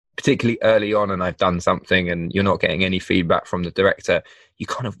 particularly early on, and I've done something, and you're not getting any feedback from the director, you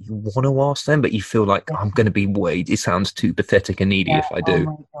want to ask them, but you feel like I'm going to be worried. It sounds too pathetic and needy if I do.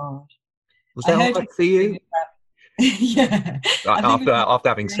 Oh my God. Was that okay for you? Yeah. Like after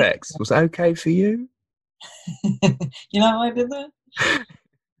having sex, was that okay for you? You know why I did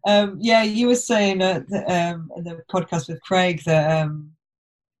that? Yeah, you were saying in the podcast with Craig that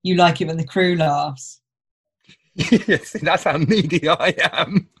you like it when the crew laughs. Yes, that's how needy I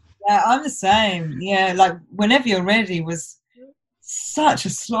am. Yeah, I'm the same. Yeah, like Whenever You're Ready was such a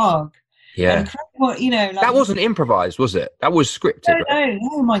slog. Yeah. And Craig, you know, like, that wasn't improvised, was it? That was scripted. No.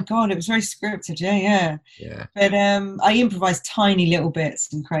 Oh my God, it was very scripted. Yeah. But I improvised tiny little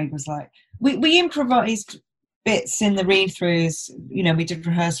bits, and Craig was like, we improvised bits in the read-throughs. You know, we did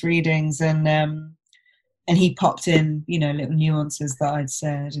rehearse readings, and he popped in, you know, little nuances that I'd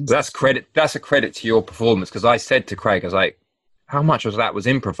said. And that's credit. That's a credit to your performance, because I said to Craig, I was like, how much of that was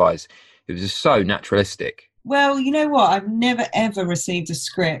improvised? It was just so naturalistic. Well, you know what? I've never ever received a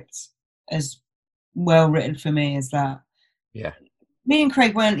script as well written for me as that. Yeah. Me and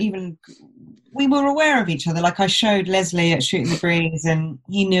Craig we were aware of each other. Like I showed Leslie at Shooting the Breeze, and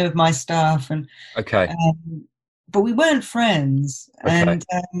he knew of my stuff. And okay. But we weren't friends. Okay.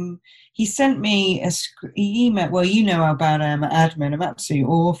 And he sent me email. Well, you know how bad I am at admin. I'm absolutely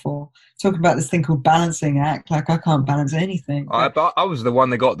awful. Talking about this thing called balancing act. Like I can't balance anything. I was the one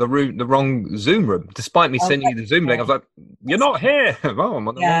that got the wrong Zoom room. Despite me sending you the Zoom link, I was like, "You're not here." Oh, I'm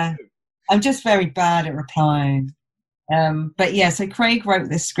on the wrong Zoom. I'm just very bad at replying. But yeah, so Craig wrote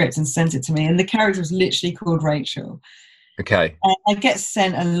this script and sent it to me, and the character was literally called Rachel. Okay. And I get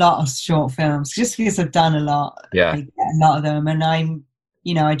sent a lot of short films just because I've done a lot. Yeah. I get a lot of them, and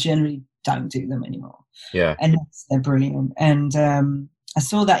I generally don't do them anymore. Yeah. And they're brilliant. And I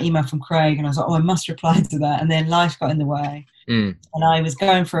saw that email from Craig, and I was like, oh, I must reply to that. And then life got in the way. And I was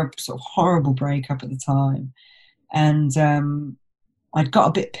going for a sort of horrible breakup at the time. And I'd got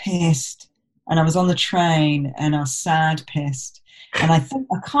a bit pissed, and I was on the train, and I was sad pissed. And I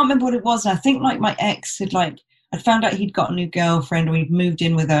can't remember what it was. And I think like my ex had I found out he'd got a new girlfriend, or he'd moved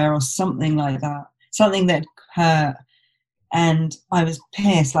in with her, or something like that. Something that hurt. And I was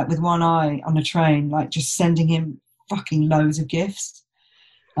pissed, like with one eye on the train, like just sending him fucking loads of gifts.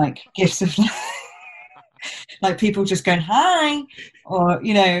 Like gifts of like people just going, hi, or,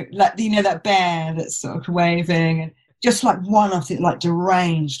 you know, like, you know, that bear that's sort of waving, and just like one of it, like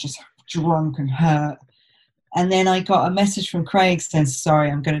deranged, just drunk and hurt. And then I got a message from Craig saying,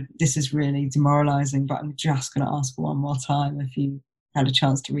 sorry, this is really demoralizing, but I'm just going to ask one more time if you had a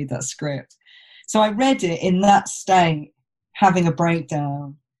chance to read that script. So I read it in that state, having a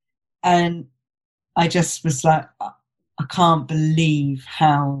breakdown. And I just was like, I can't believe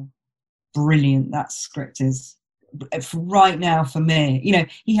how brilliant that script is right now for me. You know,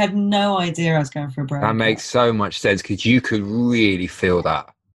 he had no idea I was going for a break. That makes so much sense, because you could really feel that.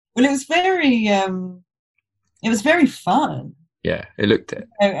 Well, it was very fun. Yeah, it looked it.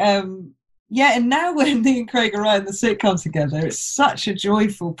 Yeah, and now when me and Craig are writing the sitcom together, it's such a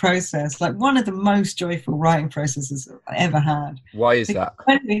joyful process. Like one of the most joyful writing processes I ever had. Why is that?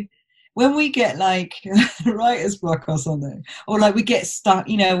 When we get like writer's block or something, or like we get stuck,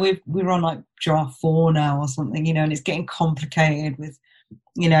 you know, we're on like draft 4 now or something, you know, and it's getting complicated with,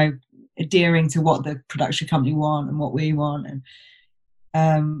 you know, adhering to what the production company want and what we want.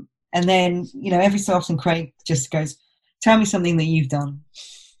 And then, you know, every so often Craig just goes, tell me something that you've done.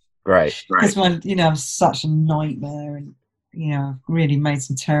 Right. Because you know, I'm such a nightmare, and you know, I've really made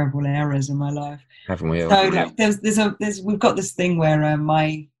some terrible errors in my life. Haven't we all? So like, we've got this thing where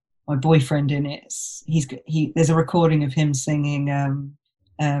my boyfriend in it, there's a recording of him singing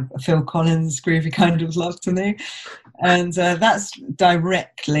Phil Collins' "Groovy Kind of Love to Me," and that's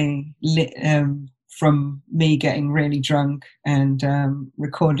directly from me getting really drunk and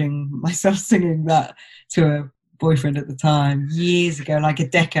recording myself singing that to a boyfriend at the time, years ago, like a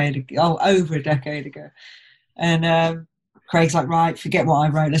decade ago, over a decade ago. And Craig's like, right, forget what I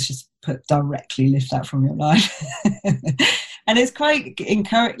wrote. Let's just put directly lift that from your life. And it's quite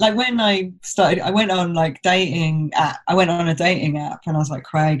encouraging. Like when I started, I went on a dating app and I was like,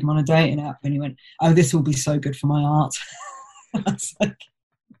 Craig, I'm on a dating app. And he went, oh, this will be so good for my art. I was like,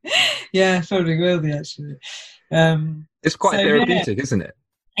 yeah, probably will be actually. It's quite therapeutic, isn't it?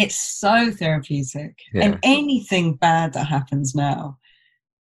 It's so therapeutic. Yeah. And anything bad that happens now,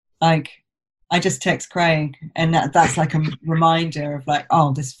 like I just text Craig and that's like a reminder of like,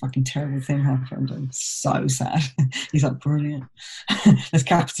 oh, this fucking terrible thing happened. I'm so sad. He's like, brilliant. Let's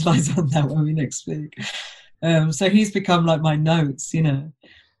capitalize on that when we next speak. So he's become like my notes, you know.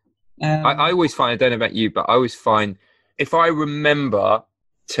 I always find, I don't know about you, but I always find if I remember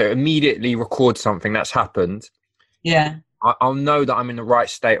to immediately record something that's happened, yeah, I'll know that I'm in the right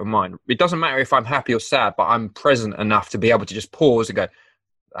state of mind. It doesn't matter if I'm happy or sad, but I'm present enough to be able to just pause and go,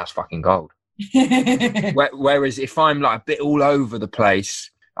 that's fucking gold. Whereas if I'm like a bit all over the place,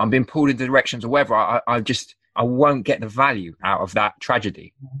 I'm being pulled in directions or whatever, I won't get the value out of that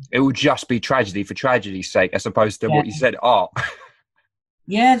tragedy. It will just be tragedy for tragedy's sake, as opposed to what you said, art.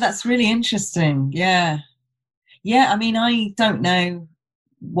 Yeah, that's really interesting. Yeah. I mean, I don't know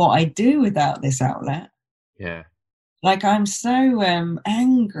what I do without this outlet. Yeah. Like I'm so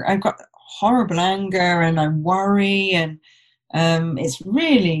angry. I've got horrible anger and I worry and it's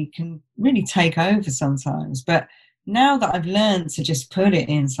can really take over sometimes. But now that I've learned to just put it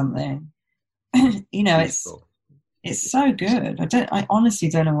in something, you know, it's so good. I honestly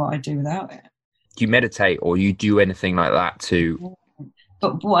don't know what I'd do without it. Do you meditate or you do anything like that too?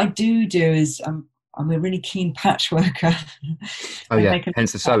 But what I do is I'm a really keen patchworker. Oh yeah,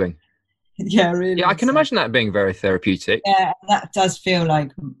 hence the sewing. Yeah, really. Yeah, I can imagine that being very therapeutic. Yeah, that does feel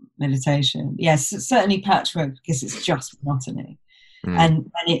like meditation. Yes, certainly patchwork because it's just monotony. And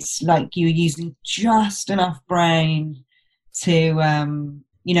it's like you're using just enough brain to,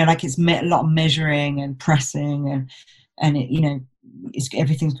 you know, like it's a lot of measuring and pressing and it, you know,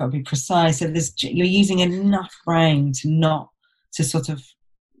 everything's got to be precise. So you're using enough brain to sort of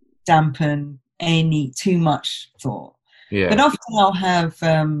dampen any too much thought. Yeah. But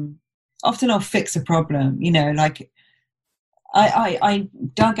often I'll fix a problem, you know, like I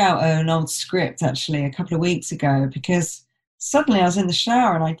dug out an old script actually a couple of weeks ago because suddenly I was in the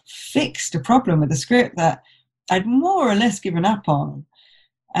shower and I fixed a problem with a script that I'd more or less given up on.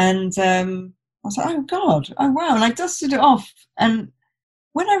 And I was like, oh God, oh wow. And I dusted it off. And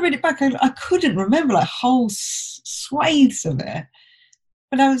when I read it back, I couldn't remember like whole swathes of it.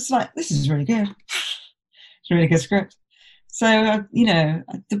 But I was like, this is really good. It's a really good script. So, you know,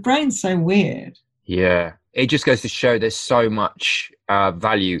 the brain's so weird. Yeah. It just goes to show there's so much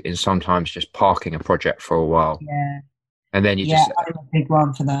value in sometimes just parking a project for a while. Yeah. And then I'm a big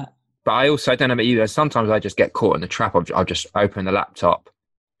one for that. But I don't know about you, sometimes I just get caught in the trap of I'll just open the laptop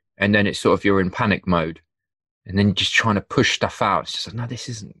and then it's sort of you're in panic mode and then just trying to push stuff out. It's just like, no, this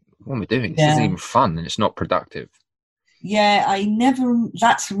isn't what we're doing. This isn't even fun and it's not productive. Yeah,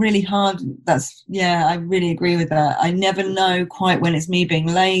 that's really hard. I really agree with that. I never know quite when it's me being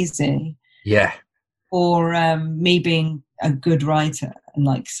lazy. Yeah. Or me being a good writer and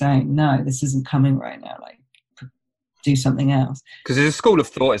like saying, no, this isn't coming right now. Like, do something else. Because there's a school of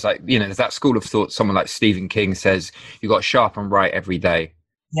thought. It's like, you know, there's that school of thought. Someone like Stephen King says, you got to sharpen right every day.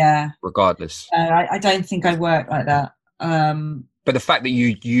 Yeah. Regardless. I don't think I work like that. But the fact that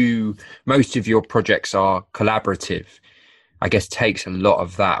you most of your projects are collaborative, I guess takes a lot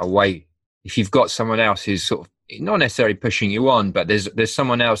of that away. If you've got someone else who's sort of not necessarily pushing you on, but there's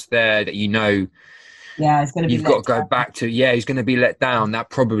someone else there that you know. Yeah, it's going to be. You've got to go back to. Yeah, he's going to be let down. That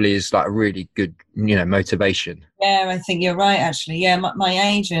probably is like a really good, you know, motivation. Yeah, I think you're right. Actually, yeah, my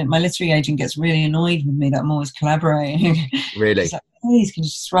literary agent, gets really annoyed with me that I'm always collaborating. Really? He's like, please, can you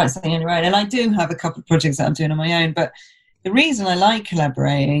just write something on your own? And I do have a couple of projects that I'm doing on my own, but the reason I like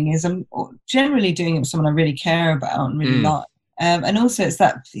collaborating is I'm generally doing it with someone I really care about and really like. And also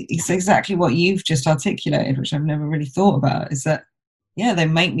it's exactly what you've just articulated, which I've never really thought about, is that, yeah, they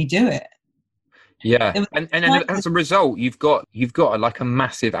make me do it. Yeah. And as a result, you've got like a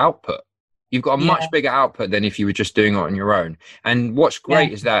massive output. You've got a much bigger output than if you were just doing it on your own. And what's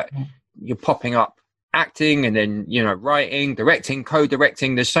great is that you're popping up acting and then, you know, writing, directing,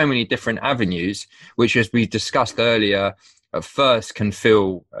 co-directing. There's so many different avenues, which, as we discussed earlier, at first can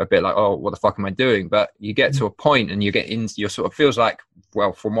feel a bit like, oh, what the fuck am I doing? But you get to a point and you get into your sort of feels like,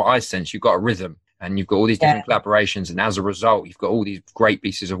 well, from what I sense, you've got a rhythm and you've got all these different collaborations. And as a result, you've got all these great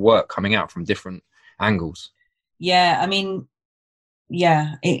pieces of work coming out from different angles. Yeah. I mean,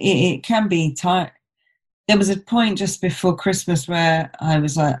 yeah, it can be tight. there was a point just before Christmas where I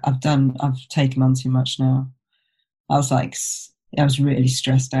was like, I've taken on too much now. I was like, I was really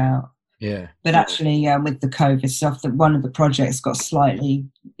stressed out. Yeah. But actually, with the COVID stuff, that one of the projects got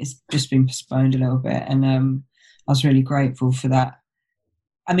it's just been postponed a little bit. And I was really grateful for that.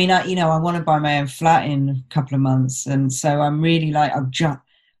 I mean, I want to buy my own flat in a couple of months. And so I'm really like,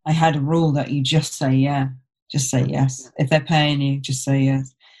 I had a rule that you just say yes. If they're paying you, just say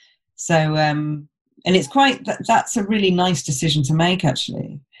yes. So, and it's that's a really nice decision to make,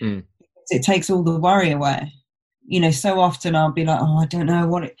 actually. It takes all the worry away. So often I'll be like, oh, I don't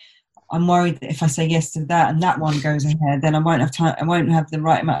know I'm worried that if I say yes to that and that one goes ahead, then I won't have time. I won't have the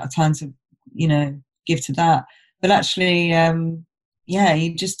right amount of time to, give to that. But actually,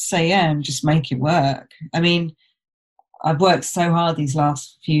 you just say yeah and just make it work. I mean, I've worked so hard these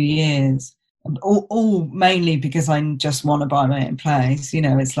last few years, all mainly because I just want to buy my own place.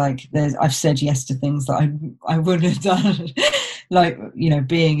 It's like I've said yes to things that I wouldn't have done, like,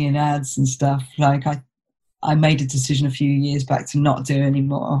 being in ads and stuff. Like I made a decision a few years back to not do any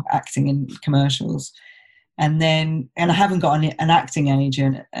more acting in commercials. And I haven't got an acting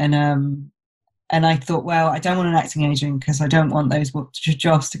agent. And I thought, well, I don't want an acting agent because I don't want those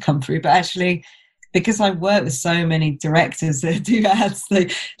jobs to come through. But actually, because I work with so many directors that do ads,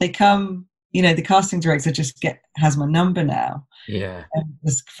 they come, the casting director just has my number now. Yeah. And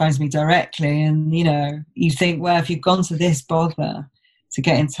just phones me directly. And, you think, well, if you've gone to this bother to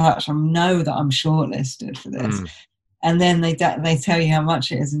get in touch, I know that I'm shortlisted for this. And then they tell you how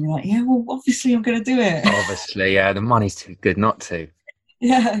much it is, and you're like, yeah, well, obviously I'm going to do it. Obviously, yeah, the money's too good not to.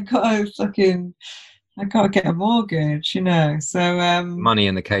 Yeah, I can't get a mortgage, So money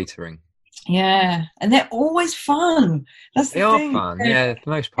in the catering. Yeah, and they're always fun. They are fun. Yeah, for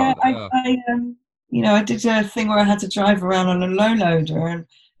the most part. I did a thing where I had to drive around on a low loader, and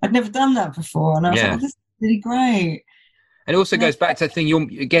I'd never done that before, and I was like, this is really great. And it also goes back to the thing,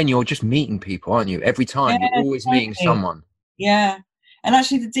 you're just meeting people, aren't you? Every time you're always meeting someone. Yeah. And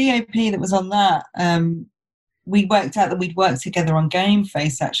actually the DAP that was on that, we worked out that we'd worked together on Game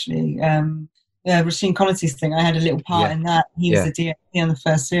Face, actually. Rasheen Collity's thing, I had a little part in that. He was the DAP on the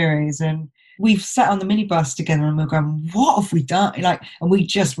first series. And we've sat on the minibus together and we're going, what have we done? And we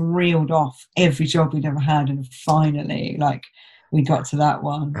just reeled off every job we'd ever had. And finally, we got to that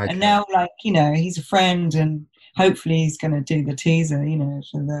one. Okay. And now, he's a friend, and hopefully he's going to do the teaser,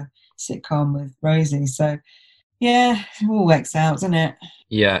 for the sitcom with Rosie. So, yeah, it all works out, doesn't it?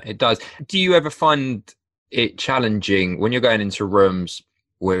 Yeah, it does. Do you ever find it challenging when you're going into rooms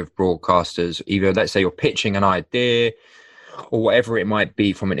with broadcasters, either, let's say, you're pitching an idea or whatever it might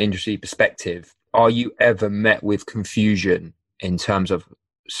be from an industry perspective? Are you ever met with confusion in terms of,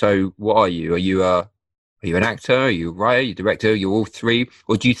 so what are you? Are you an actor? Are you a writer? Are you a director? Are you all three?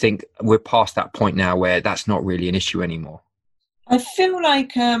 Or do you think we're past that point now where that's not really an issue anymore? I feel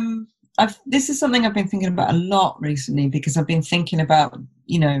like this is something I've been thinking about a lot recently, because I've been thinking about,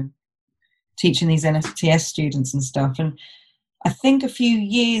 teaching these NFTS students and stuff. And I think a few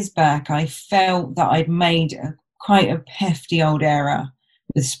years back, I felt that I'd made quite a hefty old error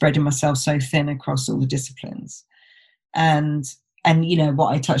with spreading myself so thin across all the disciplines. And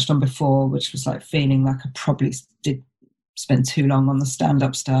what I touched on before, which was like feeling like I probably did spend too long on the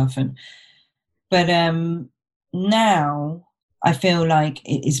stand-up stuff. But now I feel like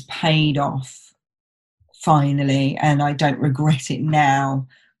it is paid off finally, and I don't regret it now.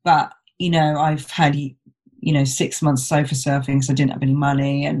 But, I've had, 6 months sofa surfing because I didn't have any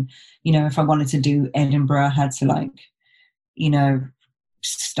money. And, if I wanted to do Edinburgh, I had to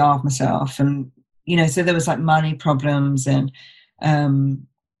starve myself. And, so there was money problems, and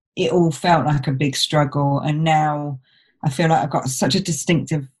it all felt like a big struggle. And now I feel like I've got such a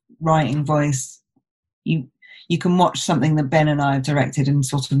distinctive writing voice. You can watch something that Ben and I have directed and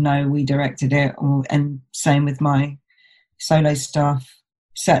sort of know we directed it, and same with my solo stuff,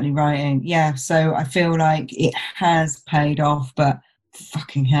 certainly writing. Yeah, so I feel like it has paid off, but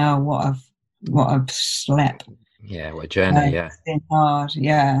fucking hell, what I've slept. Yeah, what a journey, yeah. It's been hard,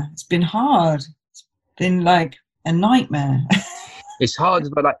 yeah. It's been hard. It's been like a nightmare. It's hard,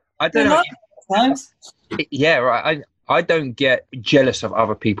 but I don't know. Sometimes. Yeah, right. I don't get jealous of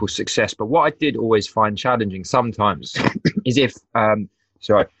other people's success, but what I did always find challenging sometimes is if a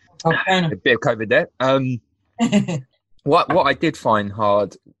bit of COVID there. What I did find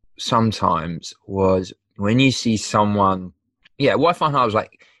hard sometimes was when you see someone. Yeah, what I find hard was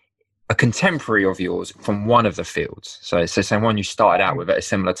like a contemporary of yours from one of the fields. So someone you started out with at a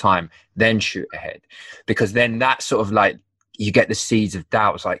similar time, then shoot ahead, because then that sort of like you get the seeds of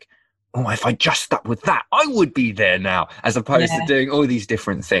doubt. It's like, oh, if I just stuck with that, I would be there now, as opposed to doing all these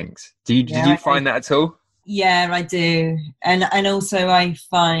different things. Did you find that at all? Yeah, I do. And also I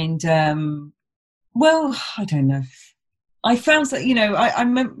find, well, I don't know. I found that, you know,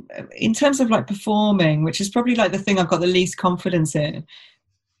 I'm in terms of like performing, which is probably like the thing I've got the least confidence in.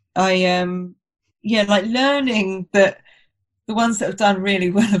 Yeah, like learning that the ones that have done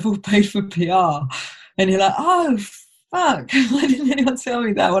really well have all paid for PR. And you're like, oh, fuck. Why didn't anyone tell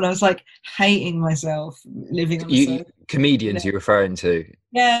me that when I was like hating myself living on the sofa? Comedians you're referring to?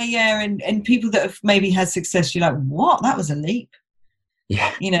 Yeah. And people that have maybe had success, you're like, what? That was a leap.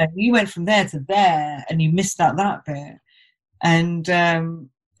 Yeah. You know, you went from there to there and you missed out that bit. And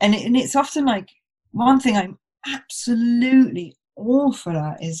it's often like one thing I'm absolutely awful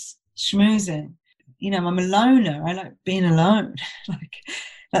at is schmoozing. You know, I'm a loner. I like being alone. Like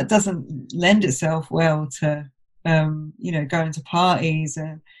that doesn't lend itself well to, you know, going to parties.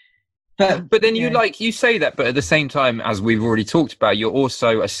 But then you say that, but at the same time, as we've already talked about, you're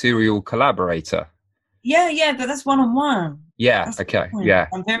also a serial collaborator. Yeah, but that's one-on-one. Yeah, that's okay, yeah.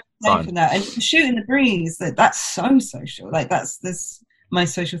 I'm very safe in that. And shooting the breeze, that's so social. Like that's my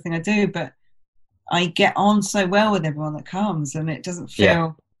social thing I do, but I get on so well with everyone that comes, and it doesn't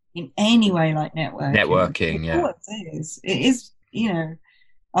feel in any way like networking. Yeah. It is, you know,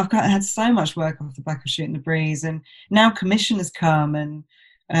 I've had so much work off the back of shooting the breeze, and now commissioners come, and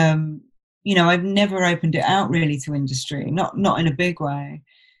you know, I've never opened it out really to industry, not in a big way.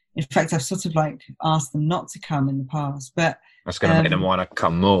 In fact, I've sort of like asked them not to come in the past, but that's going to make them want to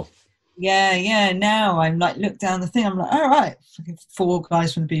come more. Yeah. Now I'm like, look down the thing. I'm like, all right, 4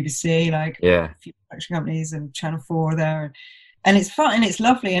 guys from the BBC, like a few production companies and Channel 4 there. And it's fun and it's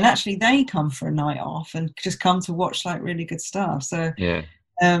lovely. And actually they come for a night off and just come to watch like really good stuff. So, you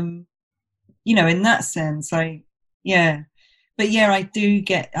know, in that sense, but I do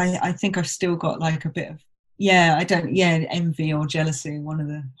get, I think I've still got like a bit of, envy or jealousy, one of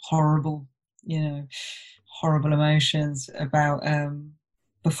the horrible emotions about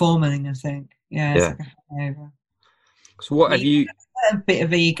performing, I think. It's like a hangover. So what have you... A bit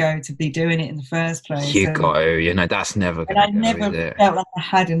of ego to be doing it in the first place. You got to, you know, that's never going to go. And I never felt like I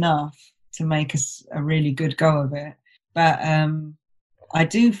had enough to make a really good go of it. But I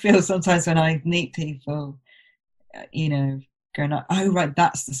do feel sometimes when I meet people, you know, going like, oh, right,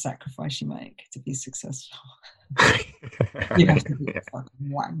 that's the sacrifice you make to be successful. You have to be a fucking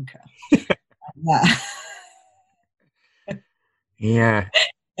wanker. Like that. Yeah.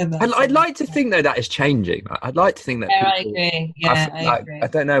 I'd like to think though that is changing. I'd like to think that people, I agree. I agree. I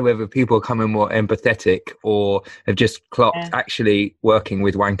don't know whether people are becoming more empathetic or have just clocked actually working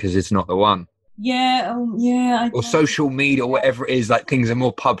with wankers is not the one. Or social media or whatever it is, like things are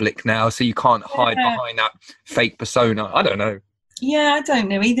more public now, so you can't hide behind that fake persona. I don't know. Yeah, I don't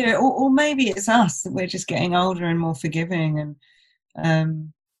know either. Or maybe it's us that we're just getting older and more forgiving. And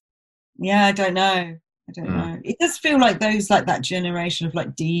I don't know. It does feel like those, like that generation of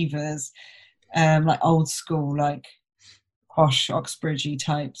like divas, like old school, like posh Oxbridgey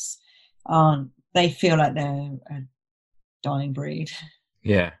types, they feel like they're a dying breed.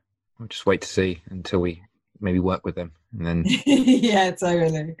 Yeah. We'll just wait to see until we maybe work with them, and then yeah,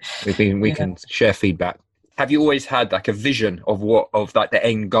 totally. We can share feedback. Have you always had like a vision of like the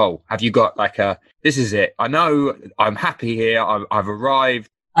end goal? Have you got like this is it? I know I'm happy here. I've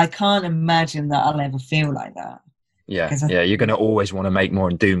arrived. I can't imagine that I'll ever feel like that. Yeah, you're going to always want to make more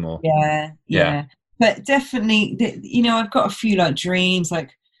and do more. Yeah. But definitely, you know, I've got a few like dreams,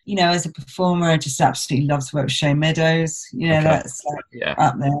 like, you know, as a performer, I just absolutely love to work with Shane Meadows. You know, that's like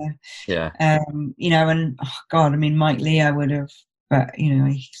up there. Yeah. You know, and oh God, I mean, Mike Leigh, I would have, but you know,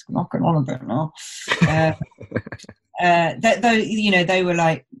 he's knocking on a bit now. They were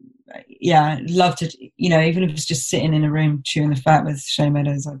like, love to, you know, even if it's just sitting in a room chewing the fat with Shane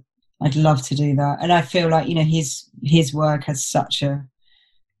Meadows, I'd love to do that. And I feel like, you know, his work has such a,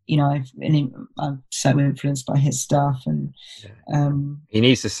 you know, I'm so influenced by his stuff. And he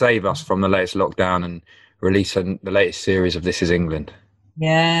needs to save us from the latest lockdown and release the latest series of This Is England.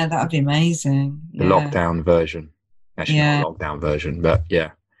 Yeah, that would be amazing. The lockdown version. Actually, not a lockdown version, but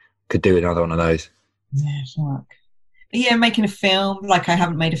could do another one of those. Yeah, fuck. But making a film, like I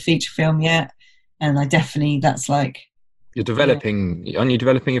haven't made a feature film yet, and that's like... You're developing, aren't you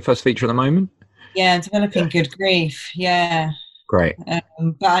developing your first feature at the moment? Yeah, I'm developing Good Grief, Great.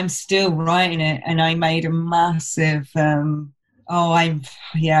 But I'm still writing it, and I made a massive... I'm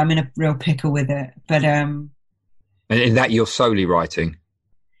in a real pickle with it, but... And is that you're solely writing?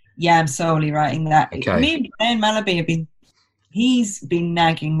 Yeah, I'm solely writing that. Okay. Me and Ben Malaby he's been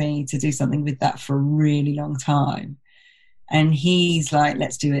nagging me to do something with that for a really long time. And he's like,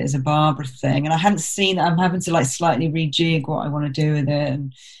 let's do it as a Barbara thing. And I hadn't seen it. I'm having to like slightly rejig what I want to do with it.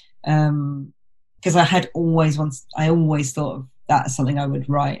 And because I always thought of that as something I would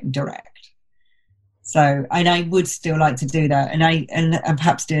write and direct. So, and I would still like to do that, and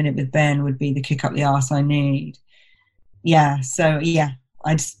perhaps doing it with Ben would be the kick up the arse I need. Yeah. So yeah,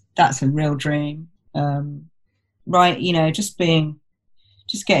 that's a real dream. Right. You know, just getting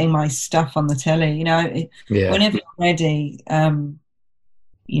my stuff on the telly, you know, whenever you're ready.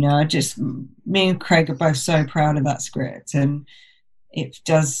 You know, me and Craig are both so proud of that script, and it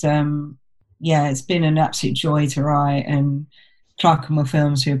does, it's been an absolute joy to write, and Clerkenwell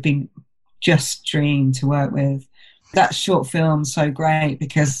Films, who have been just dream to work with. That short film's so great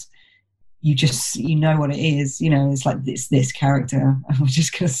because you know what it is, you know, it's like this character, and we're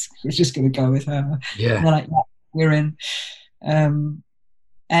just gonna go with her. Yeah. And they're like, yeah, we're in.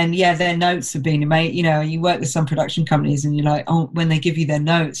 And yeah, their notes have been amazing. You know, you work with some production companies and you're like, oh, when they give you their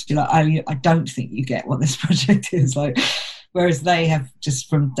notes, you're like, oh, I don't think you get what this project is like. Whereas they have just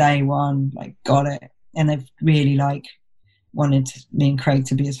from day one, like, got it. And they've really like wanted me and Craig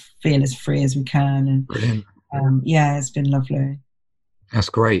to feel as free as we can. And brilliant. It's been lovely. That's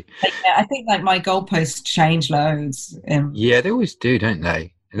great. But, yeah, I think like my goalposts change loads. Yeah, they always do, don't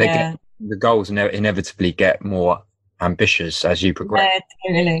they? The goals inevitably get more ambitious as you progress.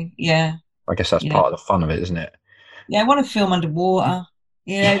 Yeah, totally. Yeah. I guess that's part of the fun of it, isn't it? Yeah, I want to film underwater.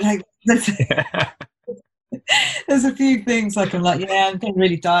 You know, like there's a few things like I'm like, I'm going to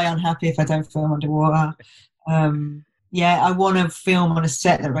really die unhappy if I don't film underwater. I want to film on a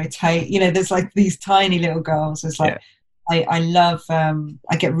set that rotate. You know, there's like these tiny little goals. It's like I love.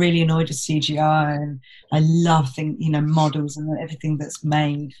 I get really annoyed with CGI, and I love models and everything that's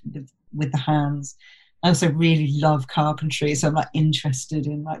made with the hands. I also really love carpentry, so I'm like interested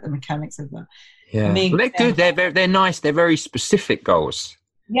in like the mechanics of that. Yeah, well, they're good. They're nice. They're very specific goals.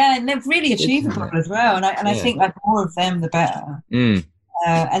 Yeah, and they're really achievable as well. And I think like more of them, the better. Mm.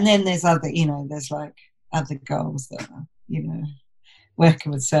 And then there's there's like other goals that are, you know,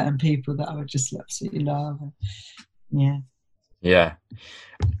 working with certain people that I would just absolutely love. Yeah.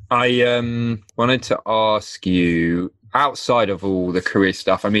 I wanted to ask you, outside of all the career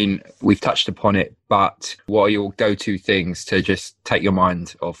stuff, I mean, we've touched upon it, but what are your go-to things to just take your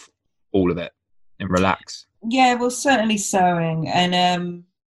mind off all of it and relax? Yeah, well, certainly sewing, and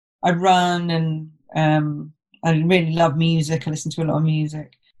I run, and I really love music. I listen to a lot of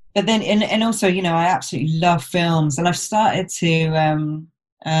music. But then, and also, you know, I absolutely love films, and I've started to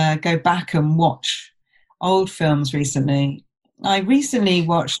go back and watch old films recently. I recently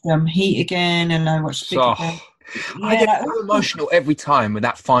watched Heat again, and I watched I get so emotional every time with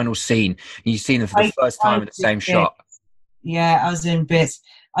that final scene. You've seen it for the first time in the same shot. Yeah, I was in bits.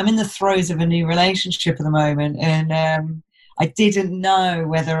 I'm in the throes of a new relationship at the moment, and I didn't know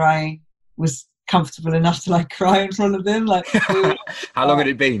whether I was comfortable enough to like cry in front of them. Like, how long had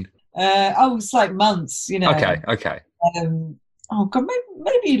it been? It's like months, you know. Okay. Oh God,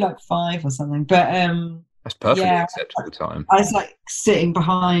 maybe like 5 or something. But that's perfectly acceptable time. I was like sitting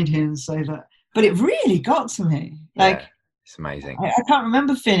behind him, so that. But it really got to me. Like, it's amazing. I can't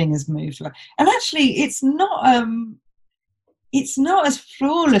remember feeling as moved. And actually, it's not as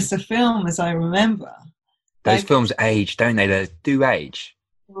flawless a film as I remember. Those films age, don't they? They do age.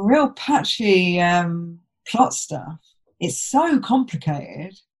 Real patchy plot stuff. It's so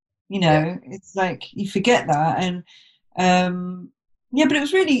complicated. You know, it's like you forget that. And but it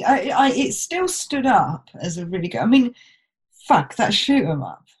was really, it still stood up as a really good. I mean, fuck that shoot 'em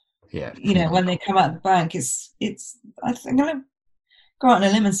up. Yeah, you know, when they come out of the bank, it's. I think I'm gonna go out on a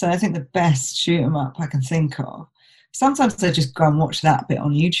limb and say I think the best shoot 'em up I can think of. Sometimes I just go and watch that bit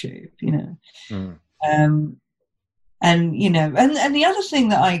on YouTube, you know. And you know, and the other thing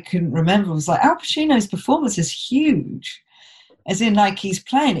that I couldn't remember was like Al Pacino's performance is huge, as in like he's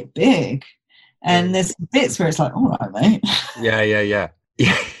playing it big, and there's bits where it's like, all right, mate. Yeah.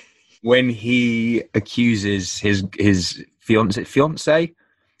 When he accuses his fiance.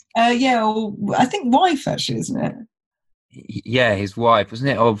 I think wife actually, isn't it? Yeah, his wife,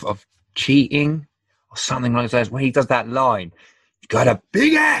 wasn't it, of cheating or something like that? When he does that line, "You got a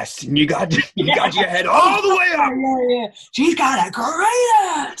big ass, and you got your head all the way up." Yeah. She's got a great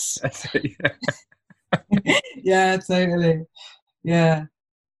ass. That's it, Yeah, totally. Yeah,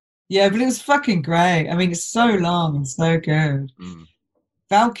 but it was fucking great. I mean, it's so long and so good.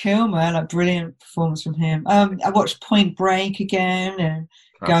 Val Kilmer, like brilliant performance from him. I watched Point Break again and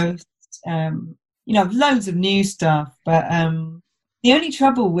Ghost. You know, loads of new stuff. But the only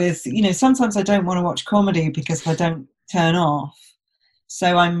trouble with, you know, sometimes I don't want to watch comedy because I don't turn off.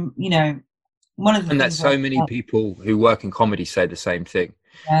 So I'm, you know, one of the. And that's so many people who work in comedy say the same thing.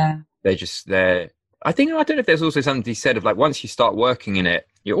 Yeah. I don't know if there's also something to be said of like once you start working in it,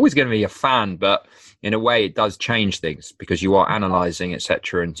 you're always going to be a fan, but in a way it does change things because you are analysing,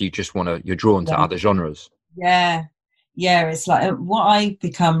 etc., and you just you're drawn to other genres. Yeah. Yeah, it's like what I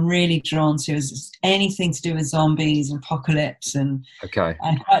become really drawn to is anything to do with zombies and apocalypse and quite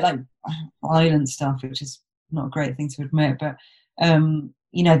like violent stuff, which is not a great thing to admit, but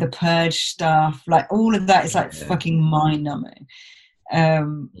the Purge stuff, like all of that is like fucking mind-numbing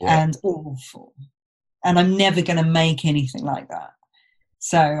and awful. And I'm never going to make anything like that.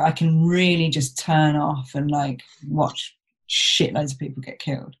 So I can really just turn off and like watch shitloads of people get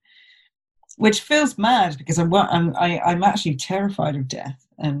killed. Which feels mad because I'm actually terrified of death,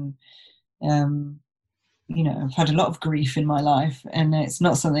 and I've had a lot of grief in my life, and it's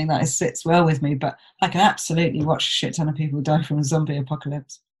not something that sits well with me. But I can absolutely watch a shit ton of people die from a zombie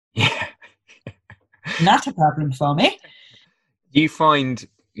apocalypse. Yeah, not a problem for me. Do you find,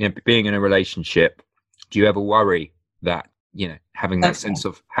 being in a relationship, do you ever worry that having that sense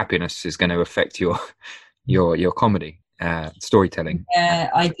of happiness is going to affect your comedy storytelling?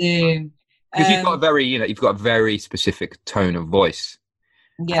 Yeah, I do. Because you've got a very specific tone of voice.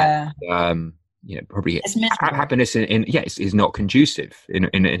 Yeah. And, probably happiness is not conducive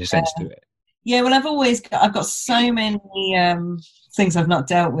in a sense to it. Yeah. Well, I've got so many things I've not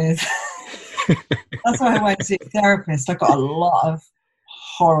dealt with. That's why I went to see a therapist. I've got a lot of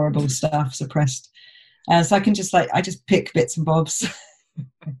horrible stuff suppressed, so I can just I just pick bits and bobs.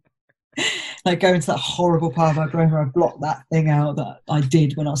 Like go into that horrible part of my brain where I blocked that thing out that I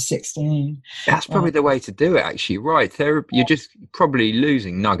did when I was 16. That's probably the way to do it, actually. Right, therapy. You're just probably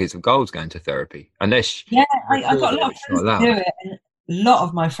losing nuggets of gold going to therapy, unless. Yeah, I got a lot of friends to do it, and a lot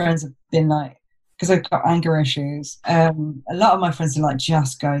of my friends have been like, because I've got anger issues. A lot of my friends are like,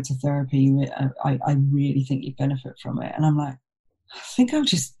 just go to therapy. I really think you benefit from it, and I'm like, I think I'll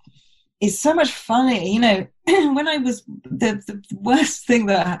just. It's so much fun, when I was the worst thing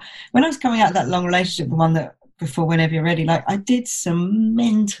when I was coming out of that long relationship, the one that before Whenever You're Ready, like I did some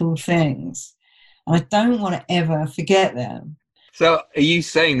mental things and I don't want to ever forget them. So are you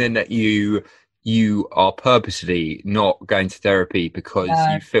saying then that you are purposely not going to therapy because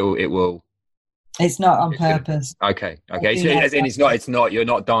you feel it will? It's not on purpose. Okay. So as in it's not, you're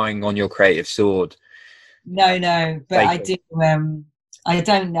not dying on your creative sword. No, but I do, I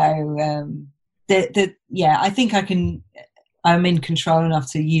don't know. I think I'm in control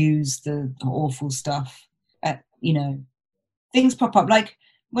enough to use the awful stuff. Things pop up. Like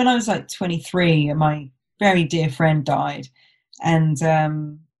when I was like 23, my very dear friend died. And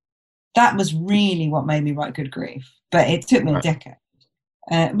that was really what made me write Good Grief. But it took me a decade.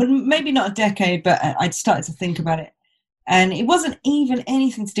 But maybe not a decade, but I'd started to think about it. And it wasn't even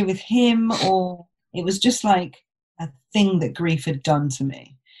anything to do with him, or it was just like a thing that grief had done to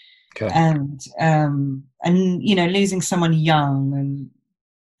me. Okay. And losing someone young, and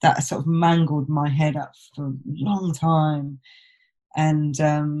that sort of mangled my head up for a long time. And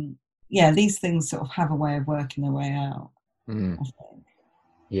these things sort of have a way of working their way out. I think.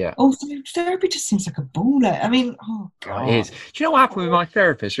 Yeah. Also, therapy just seems like a baller. I mean, oh God. It is. Do you know what happened with my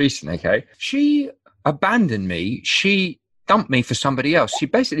therapist recently? Okay, she abandoned me. She dumped me for somebody else. She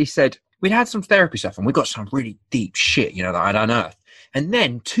basically said, we'd had some therapy stuff and we got some really deep shit, that I'd unearthed. And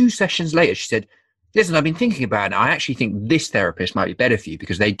then 2 sessions later, she said, listen, I've been thinking about it. I actually think this therapist might be better for you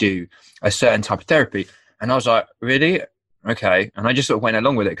because they do a certain type of therapy. And I was like, really? Okay. And I just sort of went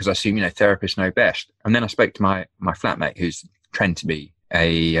along with it because I assume, therapists know best. And then I spoke to my flatmate who's trained to be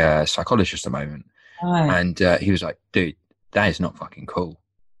a psychologist at the moment. Right. And he was like, dude, that is not fucking cool.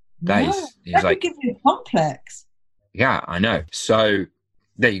 That could give you a complex. Yeah, I know. So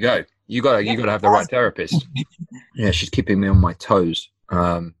there you go. You got to have the right therapist. Yeah, she's keeping me on my toes.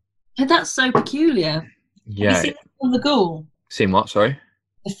 That's so peculiar. Yeah. Have you seen the film The Ghoul? Seen what? Sorry.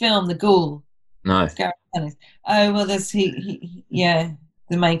 The film The Ghoul. No. Oh well, there's the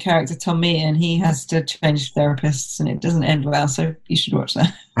main character Tom Meehan. He has to change therapists, and it doesn't end well. So you should watch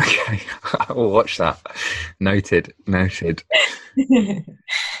that. Okay, I will watch that. Noted. Yeah.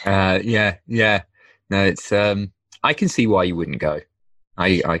 No, it's. I can see why you wouldn't go.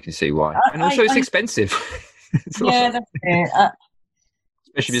 I can see why, and also it's expensive. That's it.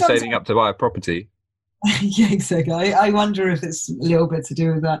 Especially if you're saving up to buy a property. Yeah, exactly. I wonder if it's a little bit to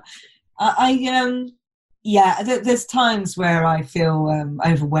do with that. There's times where I feel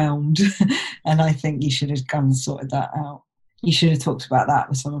overwhelmed, and I think you should have gone and sorted that out. You should have talked about that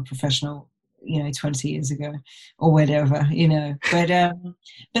with someone professional, 20 years ago or whatever,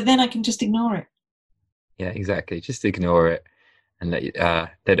 But then I can just ignore it. Yeah, exactly. Just ignore it and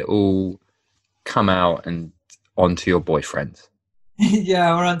let it all come out and onto your boyfriend.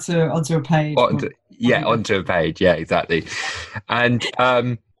 Yeah, or onto a page. Onto a page. Yeah, exactly. And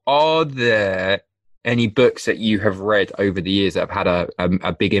are there any books that you have read over the years that have had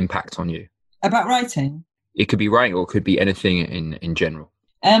a big impact on you? About writing? It could be writing, or it could be anything in general.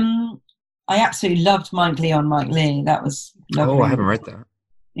 I absolutely loved Mike Leigh. That was lovely. Oh, I haven't read that.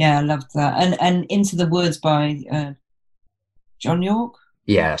 Yeah, I loved that. And Into the Woods by John York.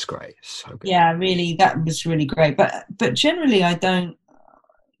 Yeah, that's great. So good. Yeah, really, that was really great. But generally, I don't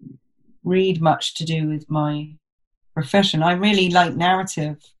read much to do with my profession. I really like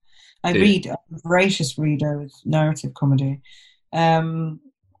narrative. I'm a voracious reader with narrative comedy. Narrative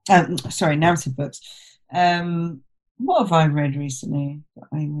books. What have I read recently that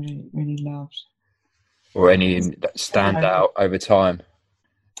I really, really loved? Or any that stand out over time?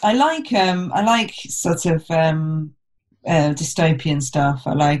 I like sort of dystopian stuff.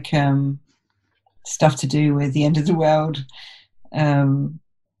 I like stuff to do with the end of the world,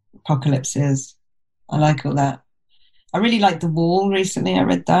 apocalypses. I like all that. I really liked The Wall recently. I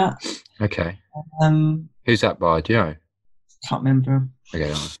read that. Okay. Who's that by? Do you know? Can't remember.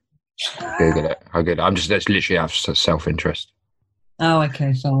 Okay. Google it. How good. That's literally out of self-interest. Oh,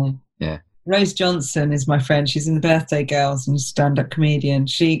 okay, fine. Yeah. Rose Johnson is my friend. She's in the Birthday Girls and stand-up comedian.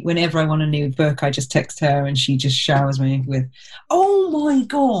 Whenever I want a new book, I just text her and she just showers me with, oh my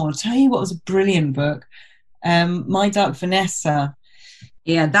God, tell you what was a brilliant book. My Dark Vanessa.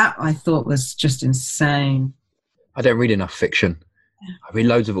 Yeah, that I thought was just insane. I don't read enough fiction. I read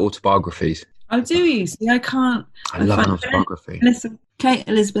loads of autobiographies. Oh, do you? See, I can't. I love an autobiography. Kate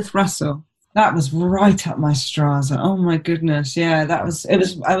Elizabeth Russell. That was right up my straws. Oh my goodness. Yeah,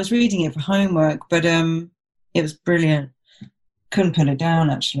 I was reading it for homework, but it was brilliant. Couldn't put it down,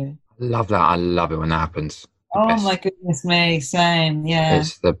 actually. Love that. I love it when that happens. My goodness me. Same. Yeah.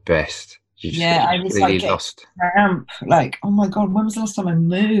 It's the best. I was really lost. Cramp. Like, oh my God, when was the last time I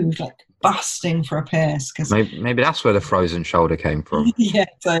moved? Like, busting for a piss. Cause maybe that's where the frozen shoulder came from. Yeah,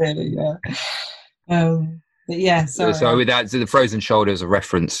 totally. Yeah. But yeah, sorry. So with that, the frozen shoulder is a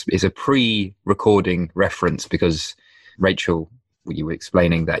reference, is a pre-recording reference, because Rachel, you were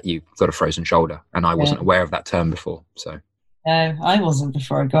explaining that you got a frozen shoulder, and I wasn't aware of that term before. So no, I wasn't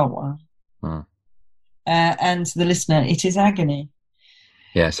before I got one. Oh. And to the listener, it is agony.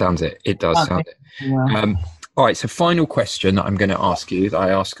 Yeah, sounds it. It does sound it. Well. All right, so final question that I'm going to ask you, that I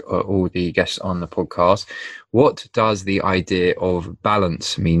ask all the guests on the podcast. What does the idea of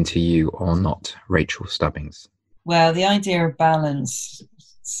balance mean to you or not, Rachel Stubbings? Well, the idea of balance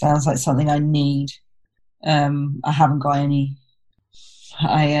sounds like something I need. I haven't got any.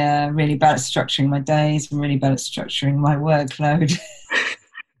 I'm really bad at structuring my days. I'm really bad at structuring my workload.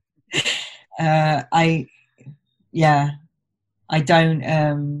 I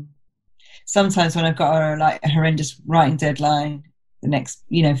don't... sometimes when I've got a horrendous writing deadline for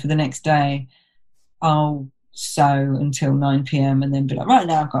the next day, I'll sew until 9 p.m. and then be like, right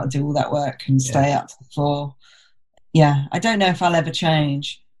now I've got to do all that work and stay up till 4. Yeah, I don't know if I'll ever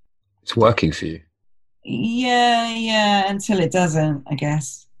change. It's working for you. Yeah, until it doesn't, I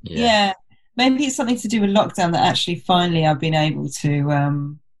guess. Yeah. Maybe it's something to do with lockdown that actually finally I've been able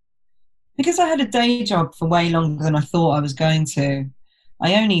to, because I had a day job for way longer than I thought I was going to.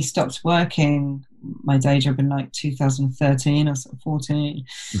 I only stopped working my day job in like 2013 or 14.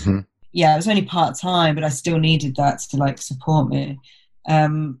 Mm-hmm. Yeah, it was only part-time, but I still needed that to like support me.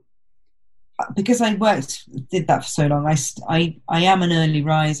 Because I did that for so long, I am an early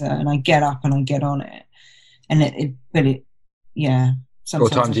riser and I get up and I get on it. And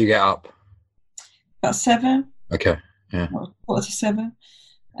What time do you get up? About 7. Okay, yeah. 6:45.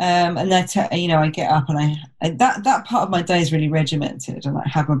 And I get up and that part of my day is really regimented, and I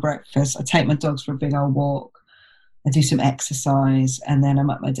have my breakfast, I take my dogs for a big old walk, I do some exercise, and then I'm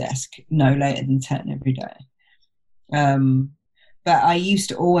at my desk no later than 10 every day. But I used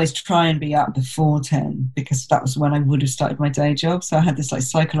to always try and be up before 10 because that was when I would have started my day job. So I had this like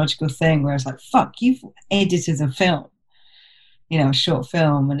psychological thing where I was like, fuck, you've edited a film, a short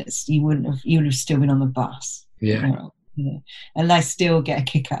film, and you would have still been on the bus. Yeah. And I still get a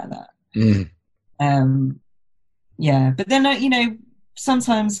kick out of that. But then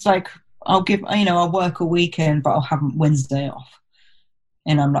sometimes like I'll work a weekend, but I'll have Wednesday off,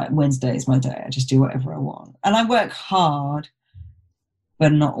 and I'm like, Wednesday is my day, I just do whatever I want, and I work hard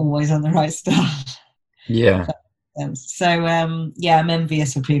but not always on the right stuff. Yeah. So I'm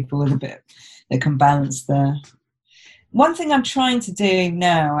envious of people with a bit that can balance there. One thing I'm trying to do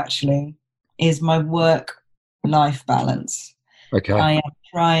now actually is my work-life balance. Okay. I am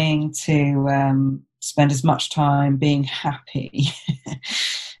trying to spend as much time being happy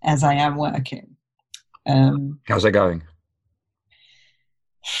as I am working. How's that going?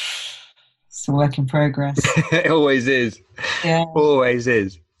 It's a work in progress. It always is. Yeah. Always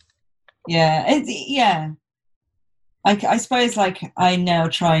is. Yeah. I suppose I'm now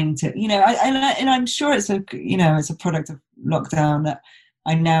trying to, and I'm sure it's it's a product of lockdown that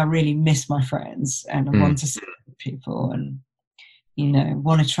I now really miss my friends and I want to see people and,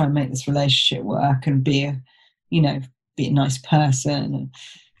 want to try and make this relationship work and be a nice person. And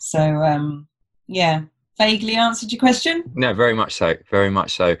so, vaguely answered your question. No, very much so. Very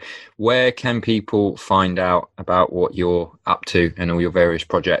much so. Where can people find out about what you're up to and all your various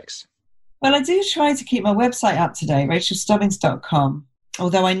projects? Well, I do try to keep my website up to date, rachelstubbings.com.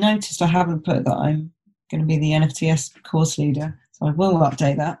 Although I noticed I haven't put that I'm going to be the NFTS course leader. So I will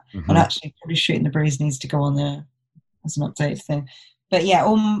update that. And actually, probably Shooting the Breeze needs to go on there as an updated thing. But yeah,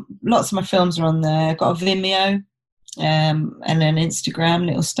 lots of my films are on there. I've got a Vimeo and then Instagram,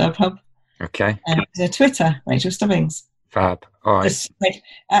 Little StubHub. Okay. And Twitter, Rachel Stubbings. Fab. All right. Just,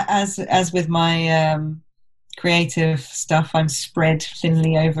 as with my creative stuff, I'm spread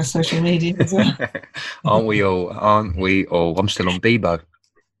thinly over social media as well. Aren't we all? I'm still on Bebo.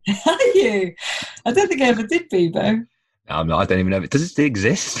 Are you? I don't think I ever did Bebo. I don't even know. Does it still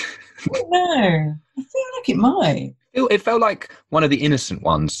exist? No. I feel like it might. It felt like one of the innocent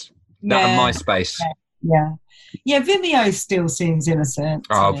ones. That and MySpace. Yeah. Yeah, Vimeo still seems innocent.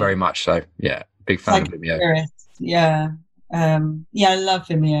 Oh, very much so. Yeah. Big fan of Vimeo. Yeah. I love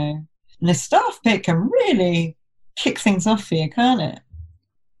Vimeo. And the staff pick can really kick things off for you, can't it?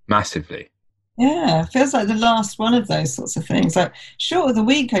 Massively. Yeah, it feels like the last one of those sorts of things. Like Short of the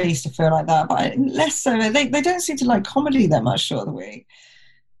Week, I used to feel like that, but less so. They don't seem to like comedy that much, Short of the Week.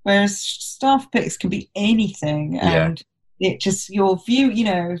 Whereas staff picks can be anything. And it just, your view,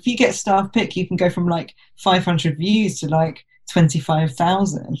 if you get staff pick, you can go from 500 views to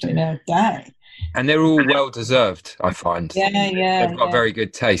 25,000 in a day. And they're all well-deserved, I find. Yeah. They've got very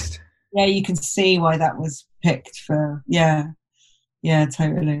good taste. Yeah, you can see why that was picked for, yeah,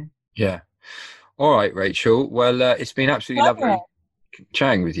 totally. Yeah. All right, Rachel. Well, it's been absolutely lovely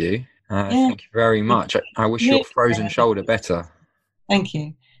chatting with you. Thank you very much. I wish your frozen shoulder better. Thank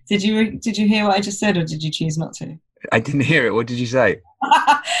you. Did you hear what I just said, or did you choose not to? I didn't hear it. What did you say?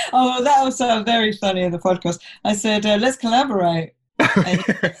 Oh, that was very funny in the podcast. I said, let's collaborate. And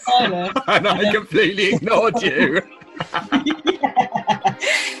I completely ignored you.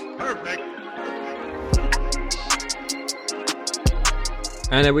 Perfect.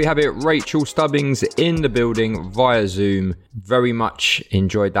 And there we have it, Rachel Stubbings in the building via Zoom. Very much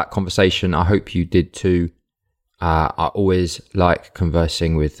enjoyed that conversation. I hope you did too. I always like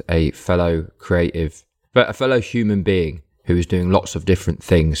conversing with a fellow creative, but a fellow human being who is doing lots of different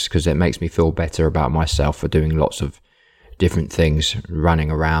things, because it makes me feel better about myself for doing lots of different things, running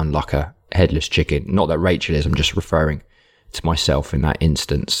around like a headless chicken. Not that Rachel is, I'm just referring to myself in that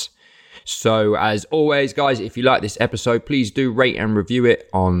instance. So as always, guys, if you like this episode, please do rate and review it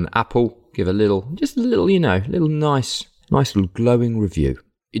on Apple. Give a little nice little glowing review.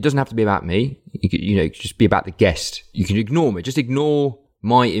 It doesn't have to be about me. It could just be about the guest. You can ignore me. Just ignore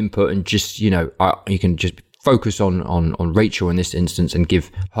my input and just, you can just focus on Rachel in this instance and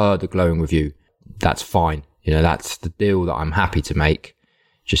give her the glowing review. That's fine. That's the deal that I'm happy to make.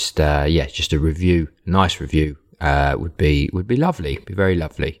 Just a review, a nice review, would be lovely. Be very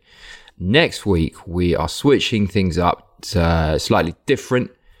lovely. Next week, we are switching things up to a slightly different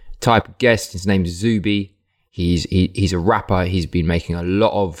type of guest. His name is Zuby. He's a rapper. He's been making a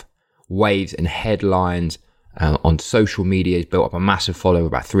lot of waves and headlines on social media. He's built up a massive following,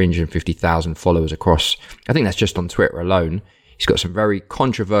 about 350,000 followers across. I think that's just on Twitter alone. He's got some very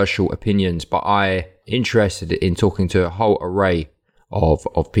controversial opinions, but I'm interested in talking to a whole array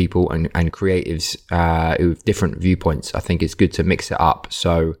of people and creatives with different viewpoints. I think it's good to mix it up.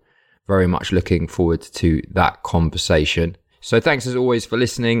 So very much looking forward to that conversation. So thanks as always for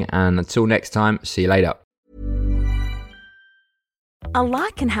listening, and until next time, see you later. A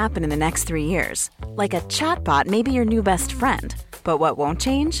lot can happen in the next 3 years. Like a chatbot may be your new best friend. But what won't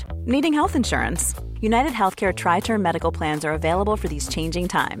change? Needing health insurance. United Healthcare Tri-Term Medical Plans are available for these changing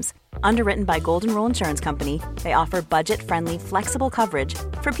times. Underwritten by Golden Rule Insurance Company, they offer budget-friendly, flexible coverage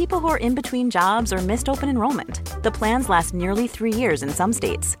for people who are in between jobs or missed open enrollment. The plans last nearly 3 years in some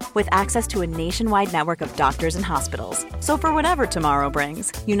states, with access to a nationwide network of doctors and hospitals. So for whatever tomorrow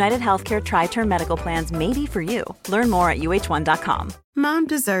brings, United Healthcare Tri-Term Medical Plans may be for you. Learn more at uh1.com. Mom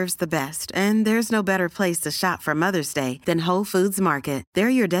deserves the best, and there's no better place to shop for Mother's Day than Whole Foods Market. They're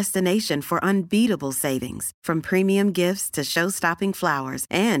your destination for unbeatable savings, from premium gifts to show-stopping flowers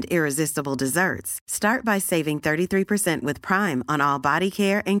and irresistible desserts. Start by saving 33% with Prime on all body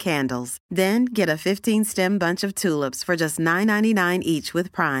care and candles. Then get a 15-stem bunch of tulips for just $9.99 each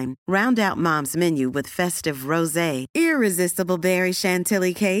with Prime. Round out Mom's menu with festive rosé, irresistible berry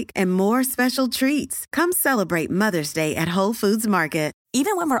chantilly cake, and more special treats. Come celebrate Mother's Day at Whole Foods Market.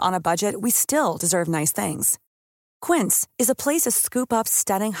 Even when we're on a budget, we still deserve nice things. Quince is a place to scoop up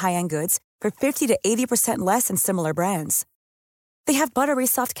stunning high-end goods for 50 to 80% less than similar brands. They have buttery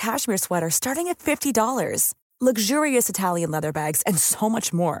soft cashmere sweaters starting at $50, luxurious Italian leather bags, and so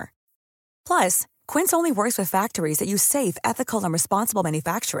much more. Plus, Quince only works with factories that use safe, ethical, and responsible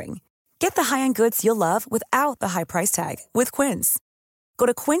manufacturing. Get the high-end goods you'll love without the high price tag with Quince. Go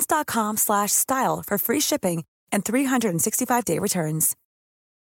to quince.com/style for free shipping and 365-day returns.